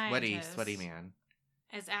 the scientist, sweaty man.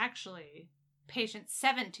 is actually patient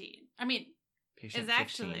 17. I mean, Patient is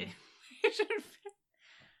actually 15. patient.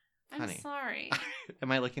 I'm Honey. sorry.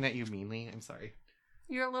 Am I looking at you meanly? I'm sorry.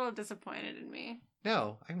 You're a little disappointed in me.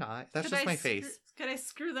 No, I'm not. That's Could just I my face. Could I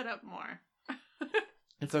screw that up more?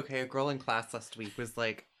 It's okay. A girl in class last week was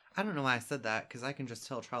like, I don't know why I said that, because I can just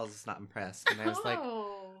tell Charles is not impressed. And I was like,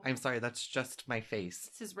 Oh. I'm sorry, that's just my face.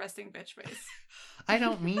 It's his resting bitch face. I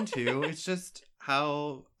don't mean to. It's just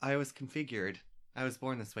how I was configured. I was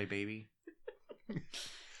born this way, baby.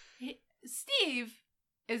 Steve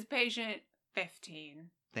is patient 15,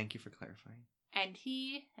 Thank you for clarifying. and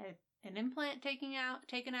he had an implant taken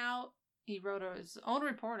out. He wrote his own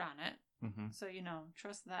report on it. Hmm. So,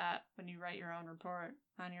 trust that when you write your own report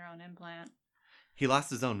on your own implant. He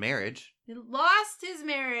lost his own marriage. He lost his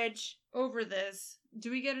marriage over this.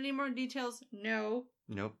 Do we get any more details? No.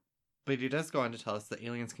 Nope. But he does go on to tell us that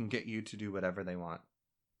aliens can get you to do whatever they want.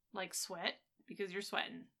 Like sweat? Because you're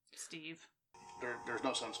sweating, Steve. There's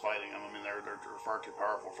no sense fighting them. I mean, they're far too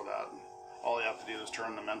powerful for that. All you have to do is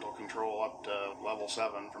turn the mental control up to level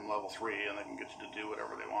 7 from level 3, and they can get you to do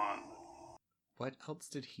whatever they want. What else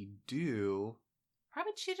did he do?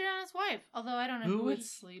 Probably cheated on his wife. Although I don't know Who who would- would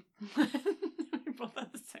sleep. We both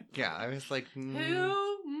at the same time. Yeah, I was like, Who?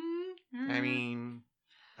 Mm-hmm. I mean,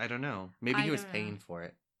 I don't know. Maybe I he was don't know. paying for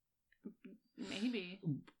it. Maybe.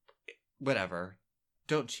 Whatever.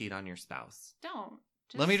 Don't cheat on your spouse. Don't.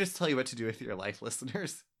 Let me just tell you what to do with your life,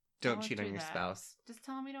 listeners. Don't Don't cheat do on your that. spouse. Just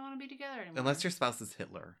tell him you don't want to be together anymore. Unless your spouse is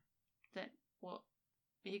Hitler. Then, well,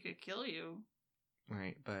 he could kill you.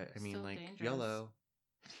 Right, but I mean, Still like, dangerous. YOLO.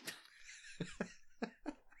 Is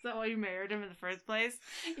that why you married him in the first place?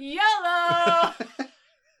 YOLO!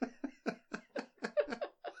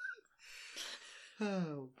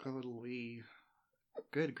 Oh, golly.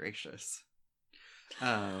 Good gracious.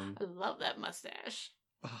 I love that mustache.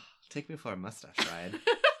 Oh, take me for a mustache ride.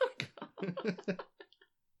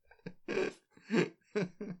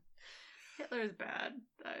 Hitler's bad.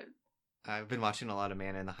 I've been watching a lot of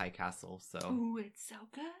Man in the High Castle, so Ooh, it's so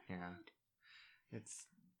good. yeah.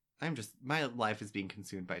 My life is being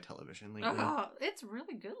consumed by television lately. Oh, it's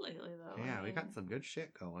really good lately, though. Yeah, I we mean, got some good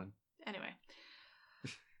shit going. Anyway.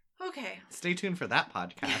 Okay. Stay tuned for that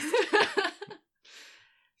podcast.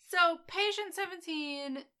 So, patient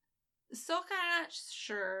 17, still kind of not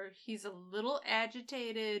sure. He's a little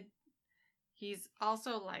agitated. He's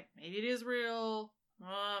also like, maybe it is real.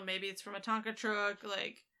 Maybe it's from a Tonka truck.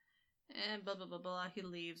 Like, blah, blah, blah, blah. He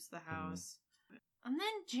leaves the house. And then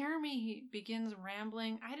Jeremy begins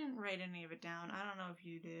rambling. I didn't write any of it down. I don't know if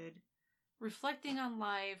you did. Reflecting on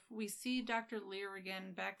life. We see Dr. Lear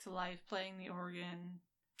again back to life playing the organ.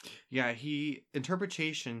 Yeah,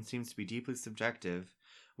 interpretation seems to be deeply subjective.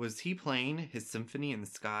 Was he playing his symphony in the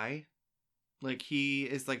sky? Like, he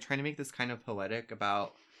is like trying to make this kind of poetic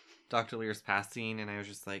about Dr. Lear's passing, and I was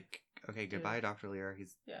just like, okay, goodbye, Dr. Lear.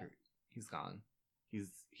 He's gone.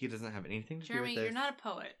 He doesn't have anything to Jeremy, do with this. you're not a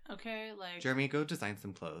poet, okay? Like, Jeremy, go design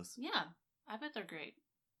some clothes. yeah, I bet they're great.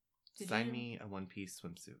 Design me a one-piece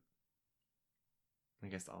swimsuit. I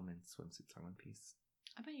guess all men's swimsuits are one piece.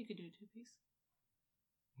 I bet you could do a 2-piece.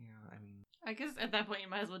 Yeah, I mean, I guess at that point you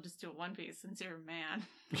might as well just do a 1-piece since you're a man.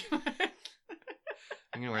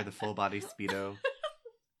 I'm gonna wear the full body Speedo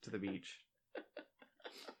to the beach.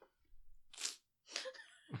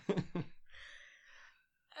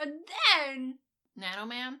 And then Nano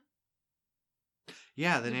Man.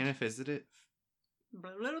 Yeah, the nanophysicist.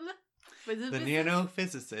 Blah, blah, blah. The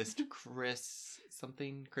nanophysicist, Chris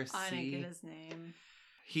I didn't C. get his name.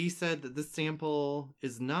 He said that this sample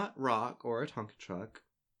is not rock or a Tonka truck.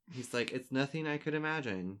 He's like, it's nothing I could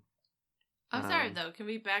imagine. I'm sorry though. Can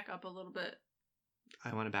we back up a little bit?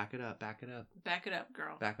 I want to back it up. Back it up. Back it up,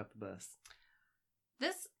 girl. Back up the bus.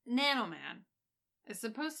 This Nanoman is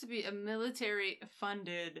supposed to be a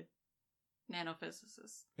military-funded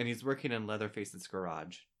nanophysicist. And he's working in Leatherface's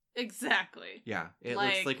garage. Exactly. Yeah, it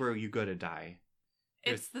Like- looks like where you go to die.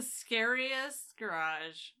 It's the scariest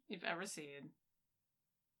garage you've ever seen.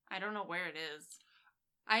 I don't know where it is.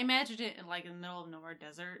 I imagined it in like in the middle of nowhere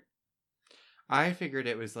desert. I figured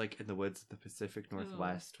it was like in the woods of the Pacific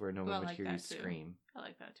Northwest where no Well, I one would like hear you that too. scream. I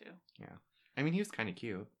like that too. I mean, he was kind of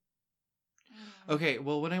cute. Okay,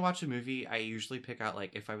 well, when I watch a movie, I usually pick out,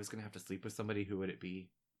 like, if I was going to have to sleep with somebody, who would it be?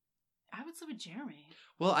 I would sleep with Jeremy.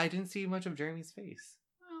 Well, I didn't see much of Jeremy's face.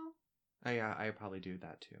 Well, I probably do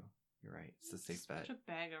that, too. You're right. It's a safe bet. Put a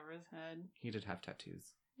bag over his head. He did have tattoos.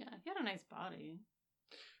 Yeah, he had a nice body.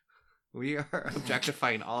 We are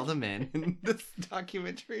objectifying all the men in this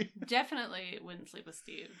documentary. Definitely wouldn't sleep with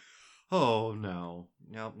Steve. Oh, no.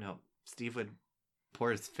 Nope. Steve would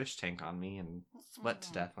pour his fish tank on me and sweat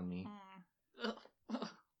to death on me. Ugh.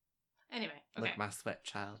 Anyway, okay. Like my sweat,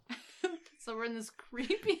 child. So we're in this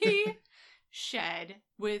creepy shed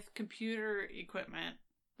with computer equipment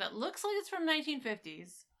that looks like it's from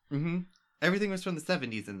 1950s. Mm-hmm. Everything was from the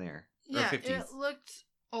 70s in there. Yeah, or 50s. it looked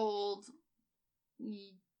old.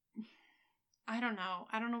 I don't know.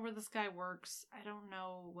 I don't know where this guy works. I don't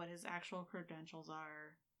know what his actual credentials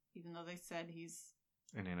are, even though they said he's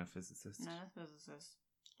An nanophysicist. not a physicist.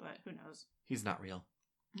 But who knows? He's not real.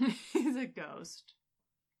 He's a ghost.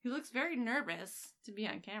 He looks very nervous to be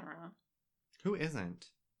on camera. Who isn't?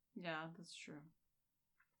 Yeah, that's true.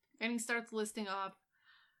 And he starts listing off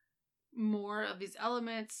more of these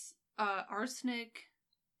elements. Arsenic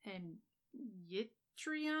and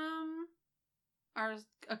yttrium are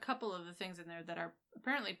a couple of the things in there that are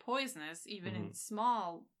apparently poisonous, even in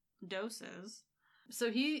small doses. So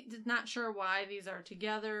he is not sure why these are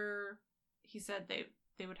together. He said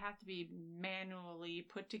they would have to be manually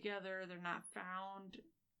put together. They're not found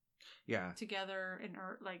together in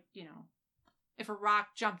earth. Like, you know, if a rock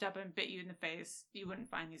jumped up and bit you in the face, you wouldn't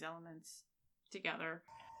find these elements together.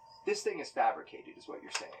 This thing is fabricated, is what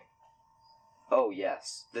you're saying. Oh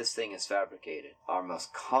yes, this thing is fabricated. Our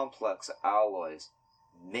most complex alloys,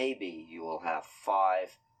 maybe you will have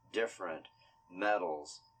 5 different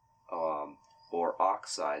metals or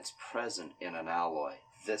oxides present in an alloy.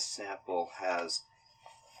 This sample has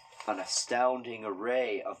an astounding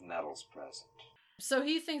array of metals present. So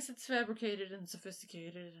he thinks it's fabricated and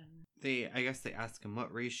sophisticated. And I guess they ask him,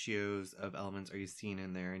 what ratios of elements are you seeing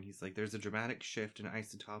in there? And he's like, there's a dramatic shift in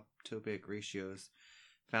isotopic ratios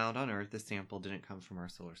found on Earth. This sample didn't come from our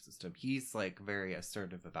solar system. He's like very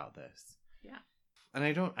assertive about this. Yeah. And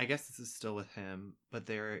I guess this is still with him, but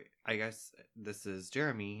I guess this is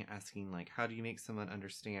Jeremy asking, like, how do you make someone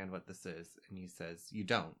understand what this is? And he says, you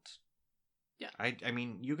don't. Yeah. I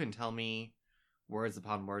mean, you can tell me words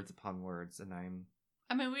upon words upon words, and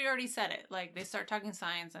I mean, we already said it. Like, they start talking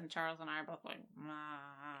science, and Charles and I are both like,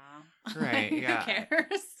 nah. Right, yeah. Who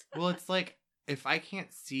cares? Well, it's like, if I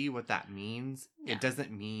can't see what that means, Yeah. it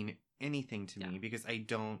doesn't mean anything to me because I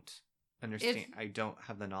don't understand. I don't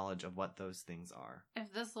have the knowledge of what those things are.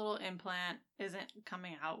 If this little implant isn't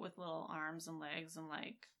coming out with little arms and legs and,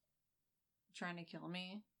 like, trying to kill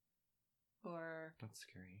me, or, That's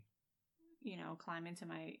scary. you know, climb into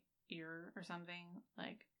my ear or something,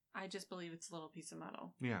 like, I just believe it's a little piece of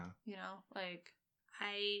metal. Yeah. You know, like,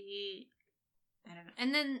 I don't know.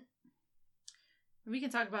 And then we can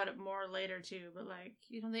talk about it more later too, but, like,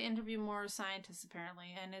 you know, they interview more scientists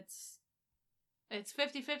apparently, and it's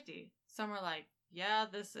 50-50. Some are like, yeah,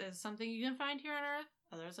 this is something you can find here on Earth.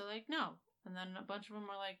 Others are like, no. And then a bunch of them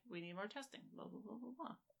are like, we need more testing. Blah, blah, blah, blah,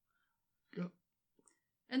 blah. Yep.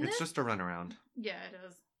 And It's then, just a runaround. yeah, it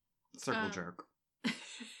is. Circle jerk.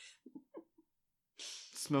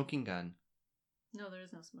 Smoking gun. No, there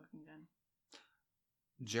is no smoking gun.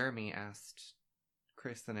 Jeremy asked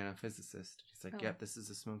Chris, the nanophysicist. He's like, Oh. yep, this is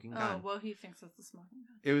a smoking Oh, gun. well, he thinks it's a smoking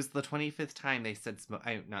gun. It was the 25th time they said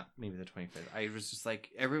not maybe the 25th. I was just like,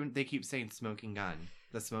 they keep saying smoking gun.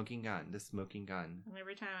 The smoking gun. The smoking gun. And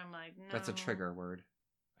every time I'm like, no. That's a trigger word.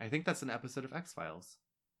 I think that's an episode of X-Files.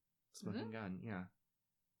 Smoking gun, yeah.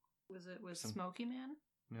 Was it with Some- Smoky Man?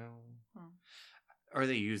 No. Oh. Or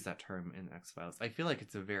they use that term in X-Files. I feel like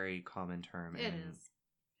it's a very common term It in is.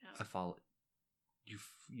 Yeah.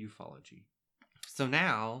 ufology. So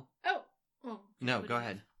now... Oh! Well, No, what go do you-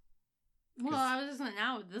 ahead. Well, 'Cause- I was just like,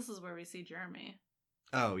 now this is where we see Jeremy.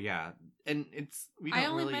 Oh, yeah. And we don't I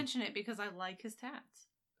only really... mention it because I like his tats.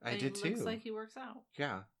 I And did he too. looks like he works out.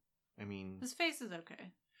 Yeah. I mean... His face is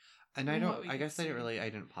okay. And from what we I could guess see. I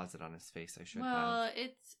didn't pause it on his face. I should Well, have.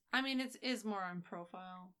 it is more on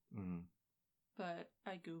profile, Mm. but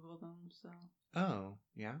I Googled him, so. Oh,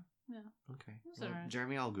 yeah? Yeah. Okay. That's Well, alright.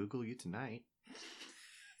 Jeremy, I'll Google you tonight.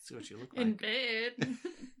 See what you look In like. bed.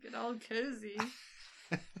 Get all cozy.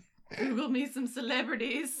 Google me some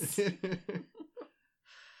celebrities.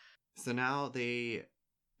 So now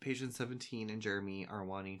patient 17 and Jeremy are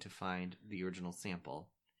wanting to find the original sample.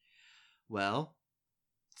 Well,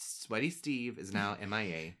 Sweaty Steve is now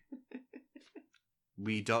MIA.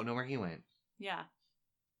 We don't know where he went. Yeah.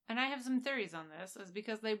 And I have some theories on this. Is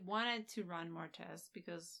because they wanted to run more tests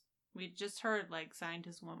because we just heard like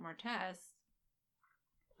scientists want more tests.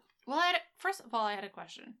 Well, first of all, I had a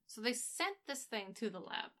question. So they sent this thing to the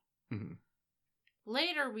lab. Mm-hmm.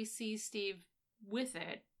 Later, we see Steve with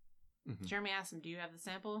it. Mm-hmm. Jeremy asks him, "Do you have the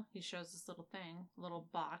sample?" He shows this little thing, little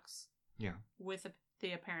box. Yeah. With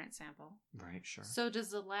the apparent sample. Right, sure. So does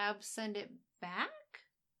the lab send it back?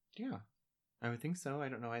 Yeah. I would think so. I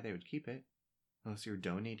don't know why they would keep it. Unless you're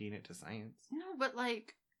donating it to science. No, but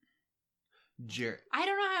like... I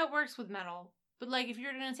don't know how it works with metal. But like, if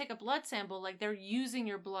you're going to take a blood sample, like, they're using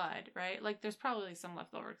your blood, right? Like, there's probably some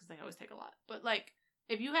left over because they always take a lot. But like,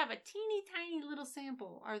 if you have a teeny tiny little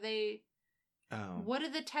sample, are they... Oh. What do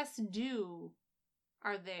the tests do?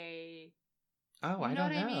 Are they... Oh, I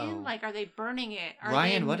don't know. You know what I mean? Like, are they burning it?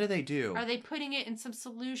 Ryan, what do they do? Are they putting it in some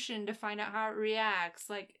solution to find out how it reacts?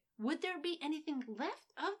 Like, would there be anything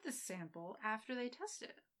left of the sample after they test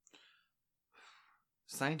it?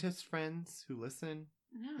 Scientist friends who listen,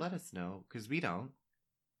 No. let us know, because we don't.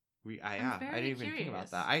 I I'm didn't very even think about curious.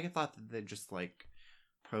 that. I thought that they just, like,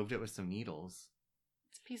 probed it with some needles.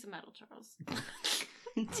 It's a piece of metal, Charles.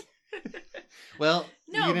 Well,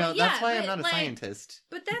 No, you know, but that's yeah, why I'm but, not a like- scientist.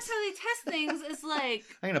 But that's how they test things, is like,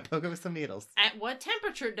 I'm going to poke it with some needles. at what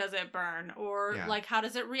temperature does it burn? Or, Yeah. like, how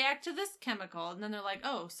does it react to this chemical? And then they're like,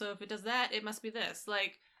 oh, so if it does that, it must be this.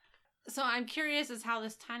 Like, so I'm curious as how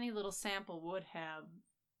this tiny little sample would have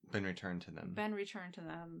Been returned to them. been returned to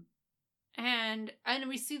them. And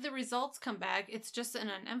we see the results come back. It's just in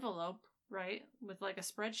an envelope, right? With, like, a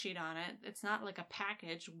spreadsheet on it. It's not, like, a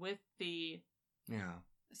package with the Yeah.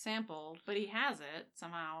 sample, but he has it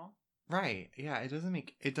somehow. Right. Yeah,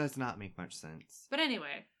 it does not make much sense. But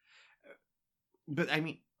anyway. But, I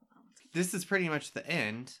mean, this is pretty much the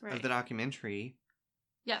end of Right. the documentary.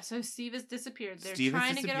 Yeah, so Steve has disappeared. They're Steve has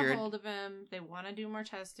trying to get a disappeared. hold of him. They want to do more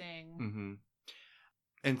testing. Mm-hmm.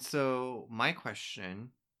 And so my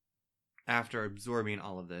question, after absorbing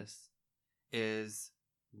all of this, is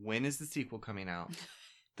when is the sequel coming out?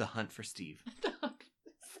 The Hunt for Steve. The Hunt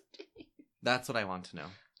for Steve. That's what I want to know.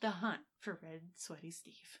 The Hunt for Red Sweaty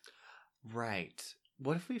Steve. Right.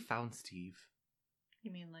 What if we found Steve?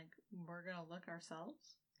 You mean like we're gonna look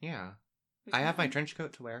ourselves? Yeah. We I have my can. trench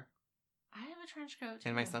coat to wear. I have a trench coat.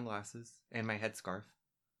 And my too. sunglasses. And my headscarf.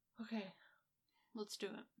 Okay. Let's do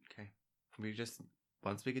it. Okay.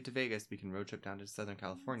 Once we get to Vegas, we can road trip down to Southern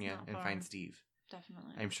California not and far. find Steve.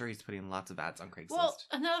 Definitely. I'm sure he's putting lots of ads on Craigslist. Well,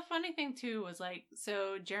 another funny thing too was like,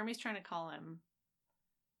 so Jeremy's trying to call him,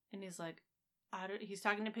 and he's like, he's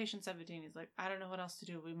talking to patient 17. He's like, I don't know what else to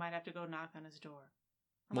do. We might have to go knock on his door.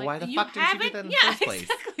 I'm Well, like, why the fuck didn't you do that in the yeah, first place?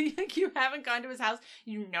 Exactly. Like, you haven't gone to his house.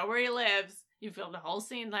 You know where he lives. You filmed a whole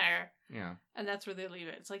scene there, Yeah. and that's where they leave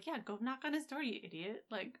it. It's like, yeah, go knock on his door, you idiot.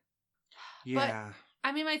 Like, Yeah.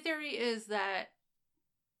 I mean, my theory is that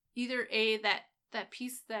either A, that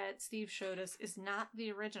piece that Steve showed us is not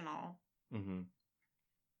the original, Mm-hmm.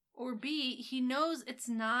 or B, he knows it's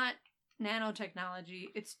not nanotechnology,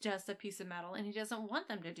 it's just a piece of metal, and he doesn't want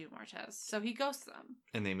them to do more tests, so he ghosts them.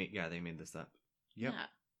 And they made this up. Yep. Yeah.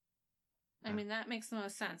 I Yeah. mean, that makes the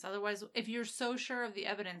most sense. Otherwise, if you're so sure of the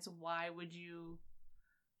evidence, why would you...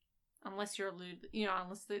 Unless you're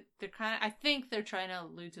unless they're kind of... I think they're trying to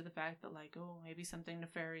allude to the fact that, like, oh, maybe something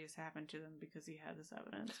nefarious happened to them because he had this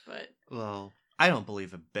evidence, but Well, I don't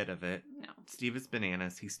believe a bit of it. no. Steve is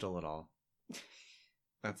bananas. He stole it all.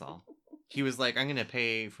 That's all. He was like, I'm going to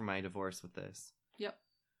pay for my divorce with this. Yep.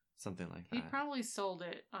 Something like He that. probably sold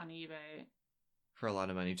it on eBay. For a lot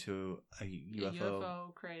of money to a A UFO,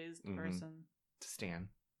 UFO crazed Mhm. person. Stan.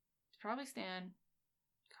 Probably Stan.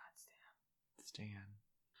 God, Stan. Stan.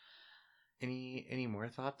 Any more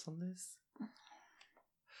thoughts on this?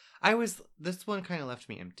 This one kind of left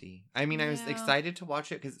me empty. I mean, I was Yeah. excited to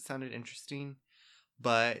watch it because it sounded interesting,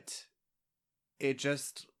 but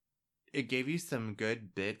it gave you some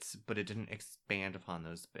good bits, but it didn't expand upon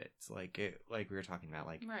those bits. Like we were talking about,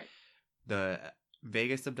 like Right. the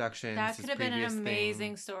Vegas abductions. That his could have been an previous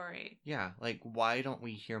amazing thing. story. Yeah, like why don't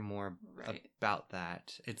we hear more Right. about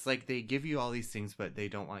that? It's like they give you all these things, but they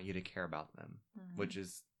don't want you to care about them, Mhm. which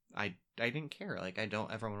is I didn't care. Like I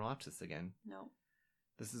don't ever want to watch this again. No.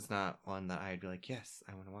 This is not one that I'd be like, yes,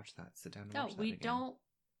 I want to watch that. Sit down and No, watch that we again. don't.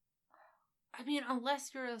 I mean,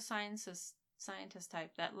 unless you're a scientist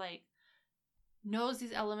type that, like, knows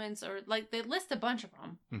these elements, or, like, they list a bunch of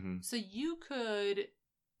them. Mm-hmm. So you could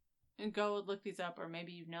go look these up, or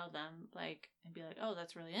maybe you know them, like, and be like, oh,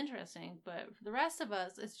 that's really interesting. But for the rest of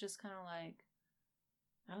us, it's just kind of like,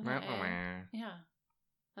 okay. Yeah.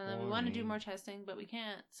 And then we want to do more testing, but we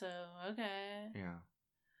can't. So, okay. Yeah.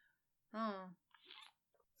 Oh.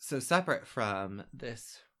 So separate from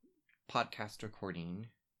this podcast recording,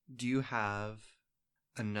 do you have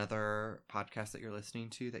another podcast that you're listening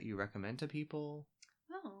to that you recommend to people?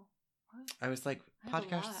 Oh. I was like, I have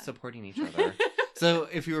a lot. podcasts supporting each other. So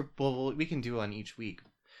if you were, well, we can do one each week.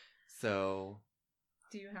 So.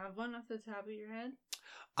 Do you have one off the top of your head?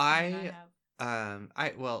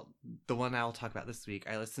 Well, the one I'll talk about this week,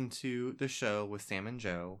 I listened to the show with Sam and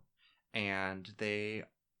Joe, and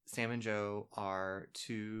Sam and Joe are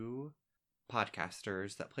two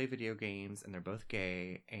podcasters that play video games, and they're both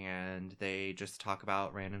gay, and they just talk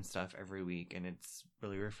about random stuff every week, and it's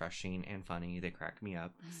really refreshing and funny. They crack me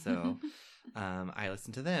up. So I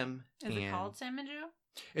listen to them. Is it called Sam and Joe?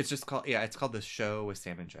 It's just called, yeah, it's called The Show with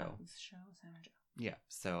Sam and Joe. Oh, The Show with Sam and Joe. Yeah,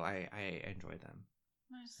 so I enjoy them.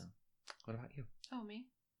 Nice. So, what about you? Oh, me?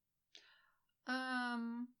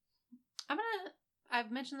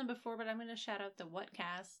 I've mentioned them before, but I'm gonna shout out the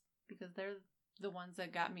Whatcast, because they're the ones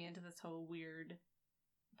that got me into this whole weird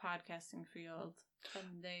podcasting field.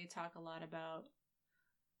 And they talk a lot about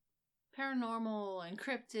paranormal and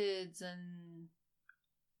cryptids and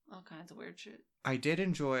all kinds of weird shit. I did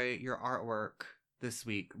enjoy your artwork this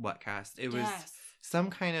week, Whatcast. It was some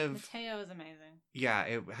kind of... Mateo is amazing. Yeah,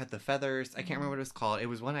 it had the feathers. I can't remember what it was called. It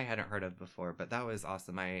was one I hadn't heard of before, but that was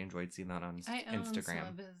awesome. I enjoyed seeing that on Instagram. I own some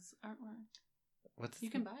of his artwork. You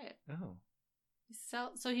can buy it. Oh.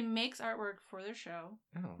 So he makes artwork for their show.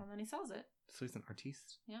 Oh. And then he sells it. So he's an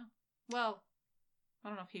artiste? Yeah. Well, I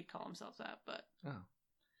don't know if he'd call himself that, but... Oh.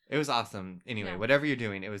 It was awesome. Anyway, Yeah. whatever you're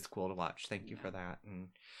doing, it was cool to watch. Thank you for that. And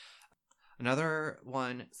another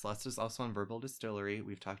one, Celeste is also on Verbal Distillery.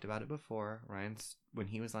 We've talked about it before. Ryan's, when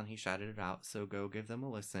he was on, he shouted it out. So go give them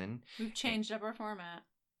a listen. We've changed up our format.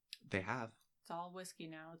 They have. It's all whiskey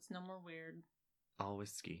now. It's no more weird. All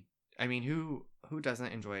whiskey. I mean, who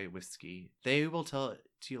doesn't enjoy whiskey? They will tell it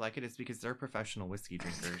to you like it is because they're professional whiskey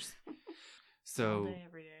drinkers. So all day,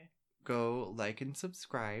 every day. Go like and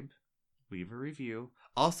subscribe. Leave a review.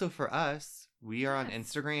 Also for us, we are on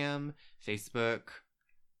Instagram, Facebook.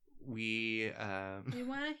 We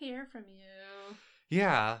want to hear from you.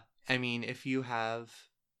 Yeah. I mean, if you have,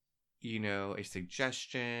 a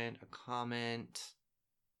suggestion, a comment,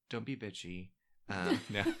 don't be bitchy.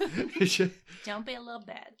 No. Don't be a little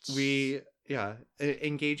bitch.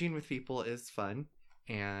 Engaging with people is fun.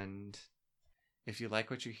 And if you like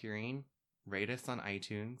what you're hearing, rate us on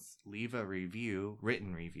iTunes, leave a review,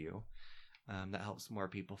 written review. That helps more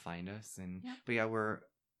people find us. And But yeah, we're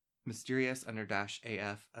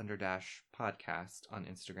mysterious_AF_podcast on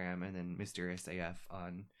Instagram, and then Mysterious AF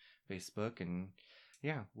on Facebook. And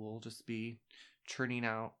yeah, we'll just be churning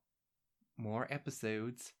out more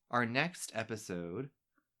episodes. Our next episode,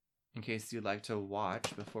 in case you'd like to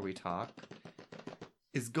watch before we talk,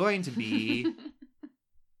 is going to be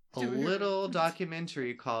a little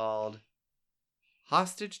documentary called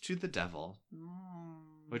Hostage to the Devil,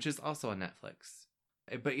 which is also on Netflix.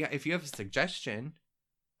 But yeah, if you have a suggestion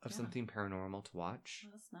of something paranormal to watch,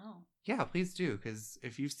 let us know. Yeah, please do, because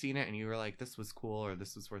if you've seen it and you were like, this was cool, or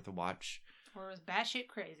this was worth a watch. Or it was batshit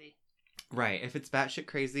crazy. Right, if it's batshit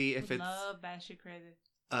crazy, if it's... love batshit crazy.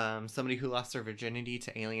 Somebody who lost their virginity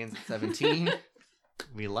to aliens at 17.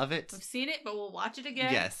 We love it. We've seen it, but we'll watch it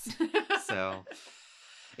again. Yes. So,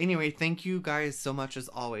 anyway, thank you guys so much as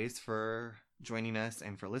always for joining us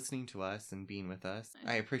and for listening to us and being with us.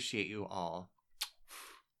 I appreciate you all.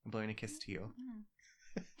 I'm blowing a kiss to you.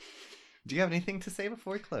 Do you have anything to say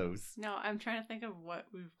before we close? No, I'm trying to think of what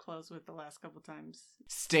we've closed with the last couple times.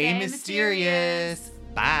 Stay mysterious.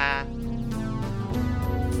 Bye.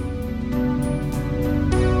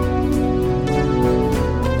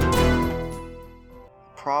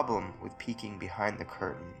 Problem with peeking behind the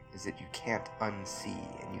curtain is that you can't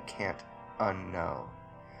unsee and you can't unknow.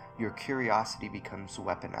 Your curiosity becomes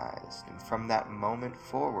weaponized, and from that moment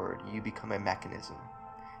forward, you become a mechanism,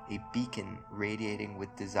 a beacon radiating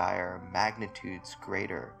with desire magnitudes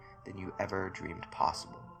greater than you ever dreamed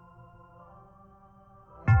possible.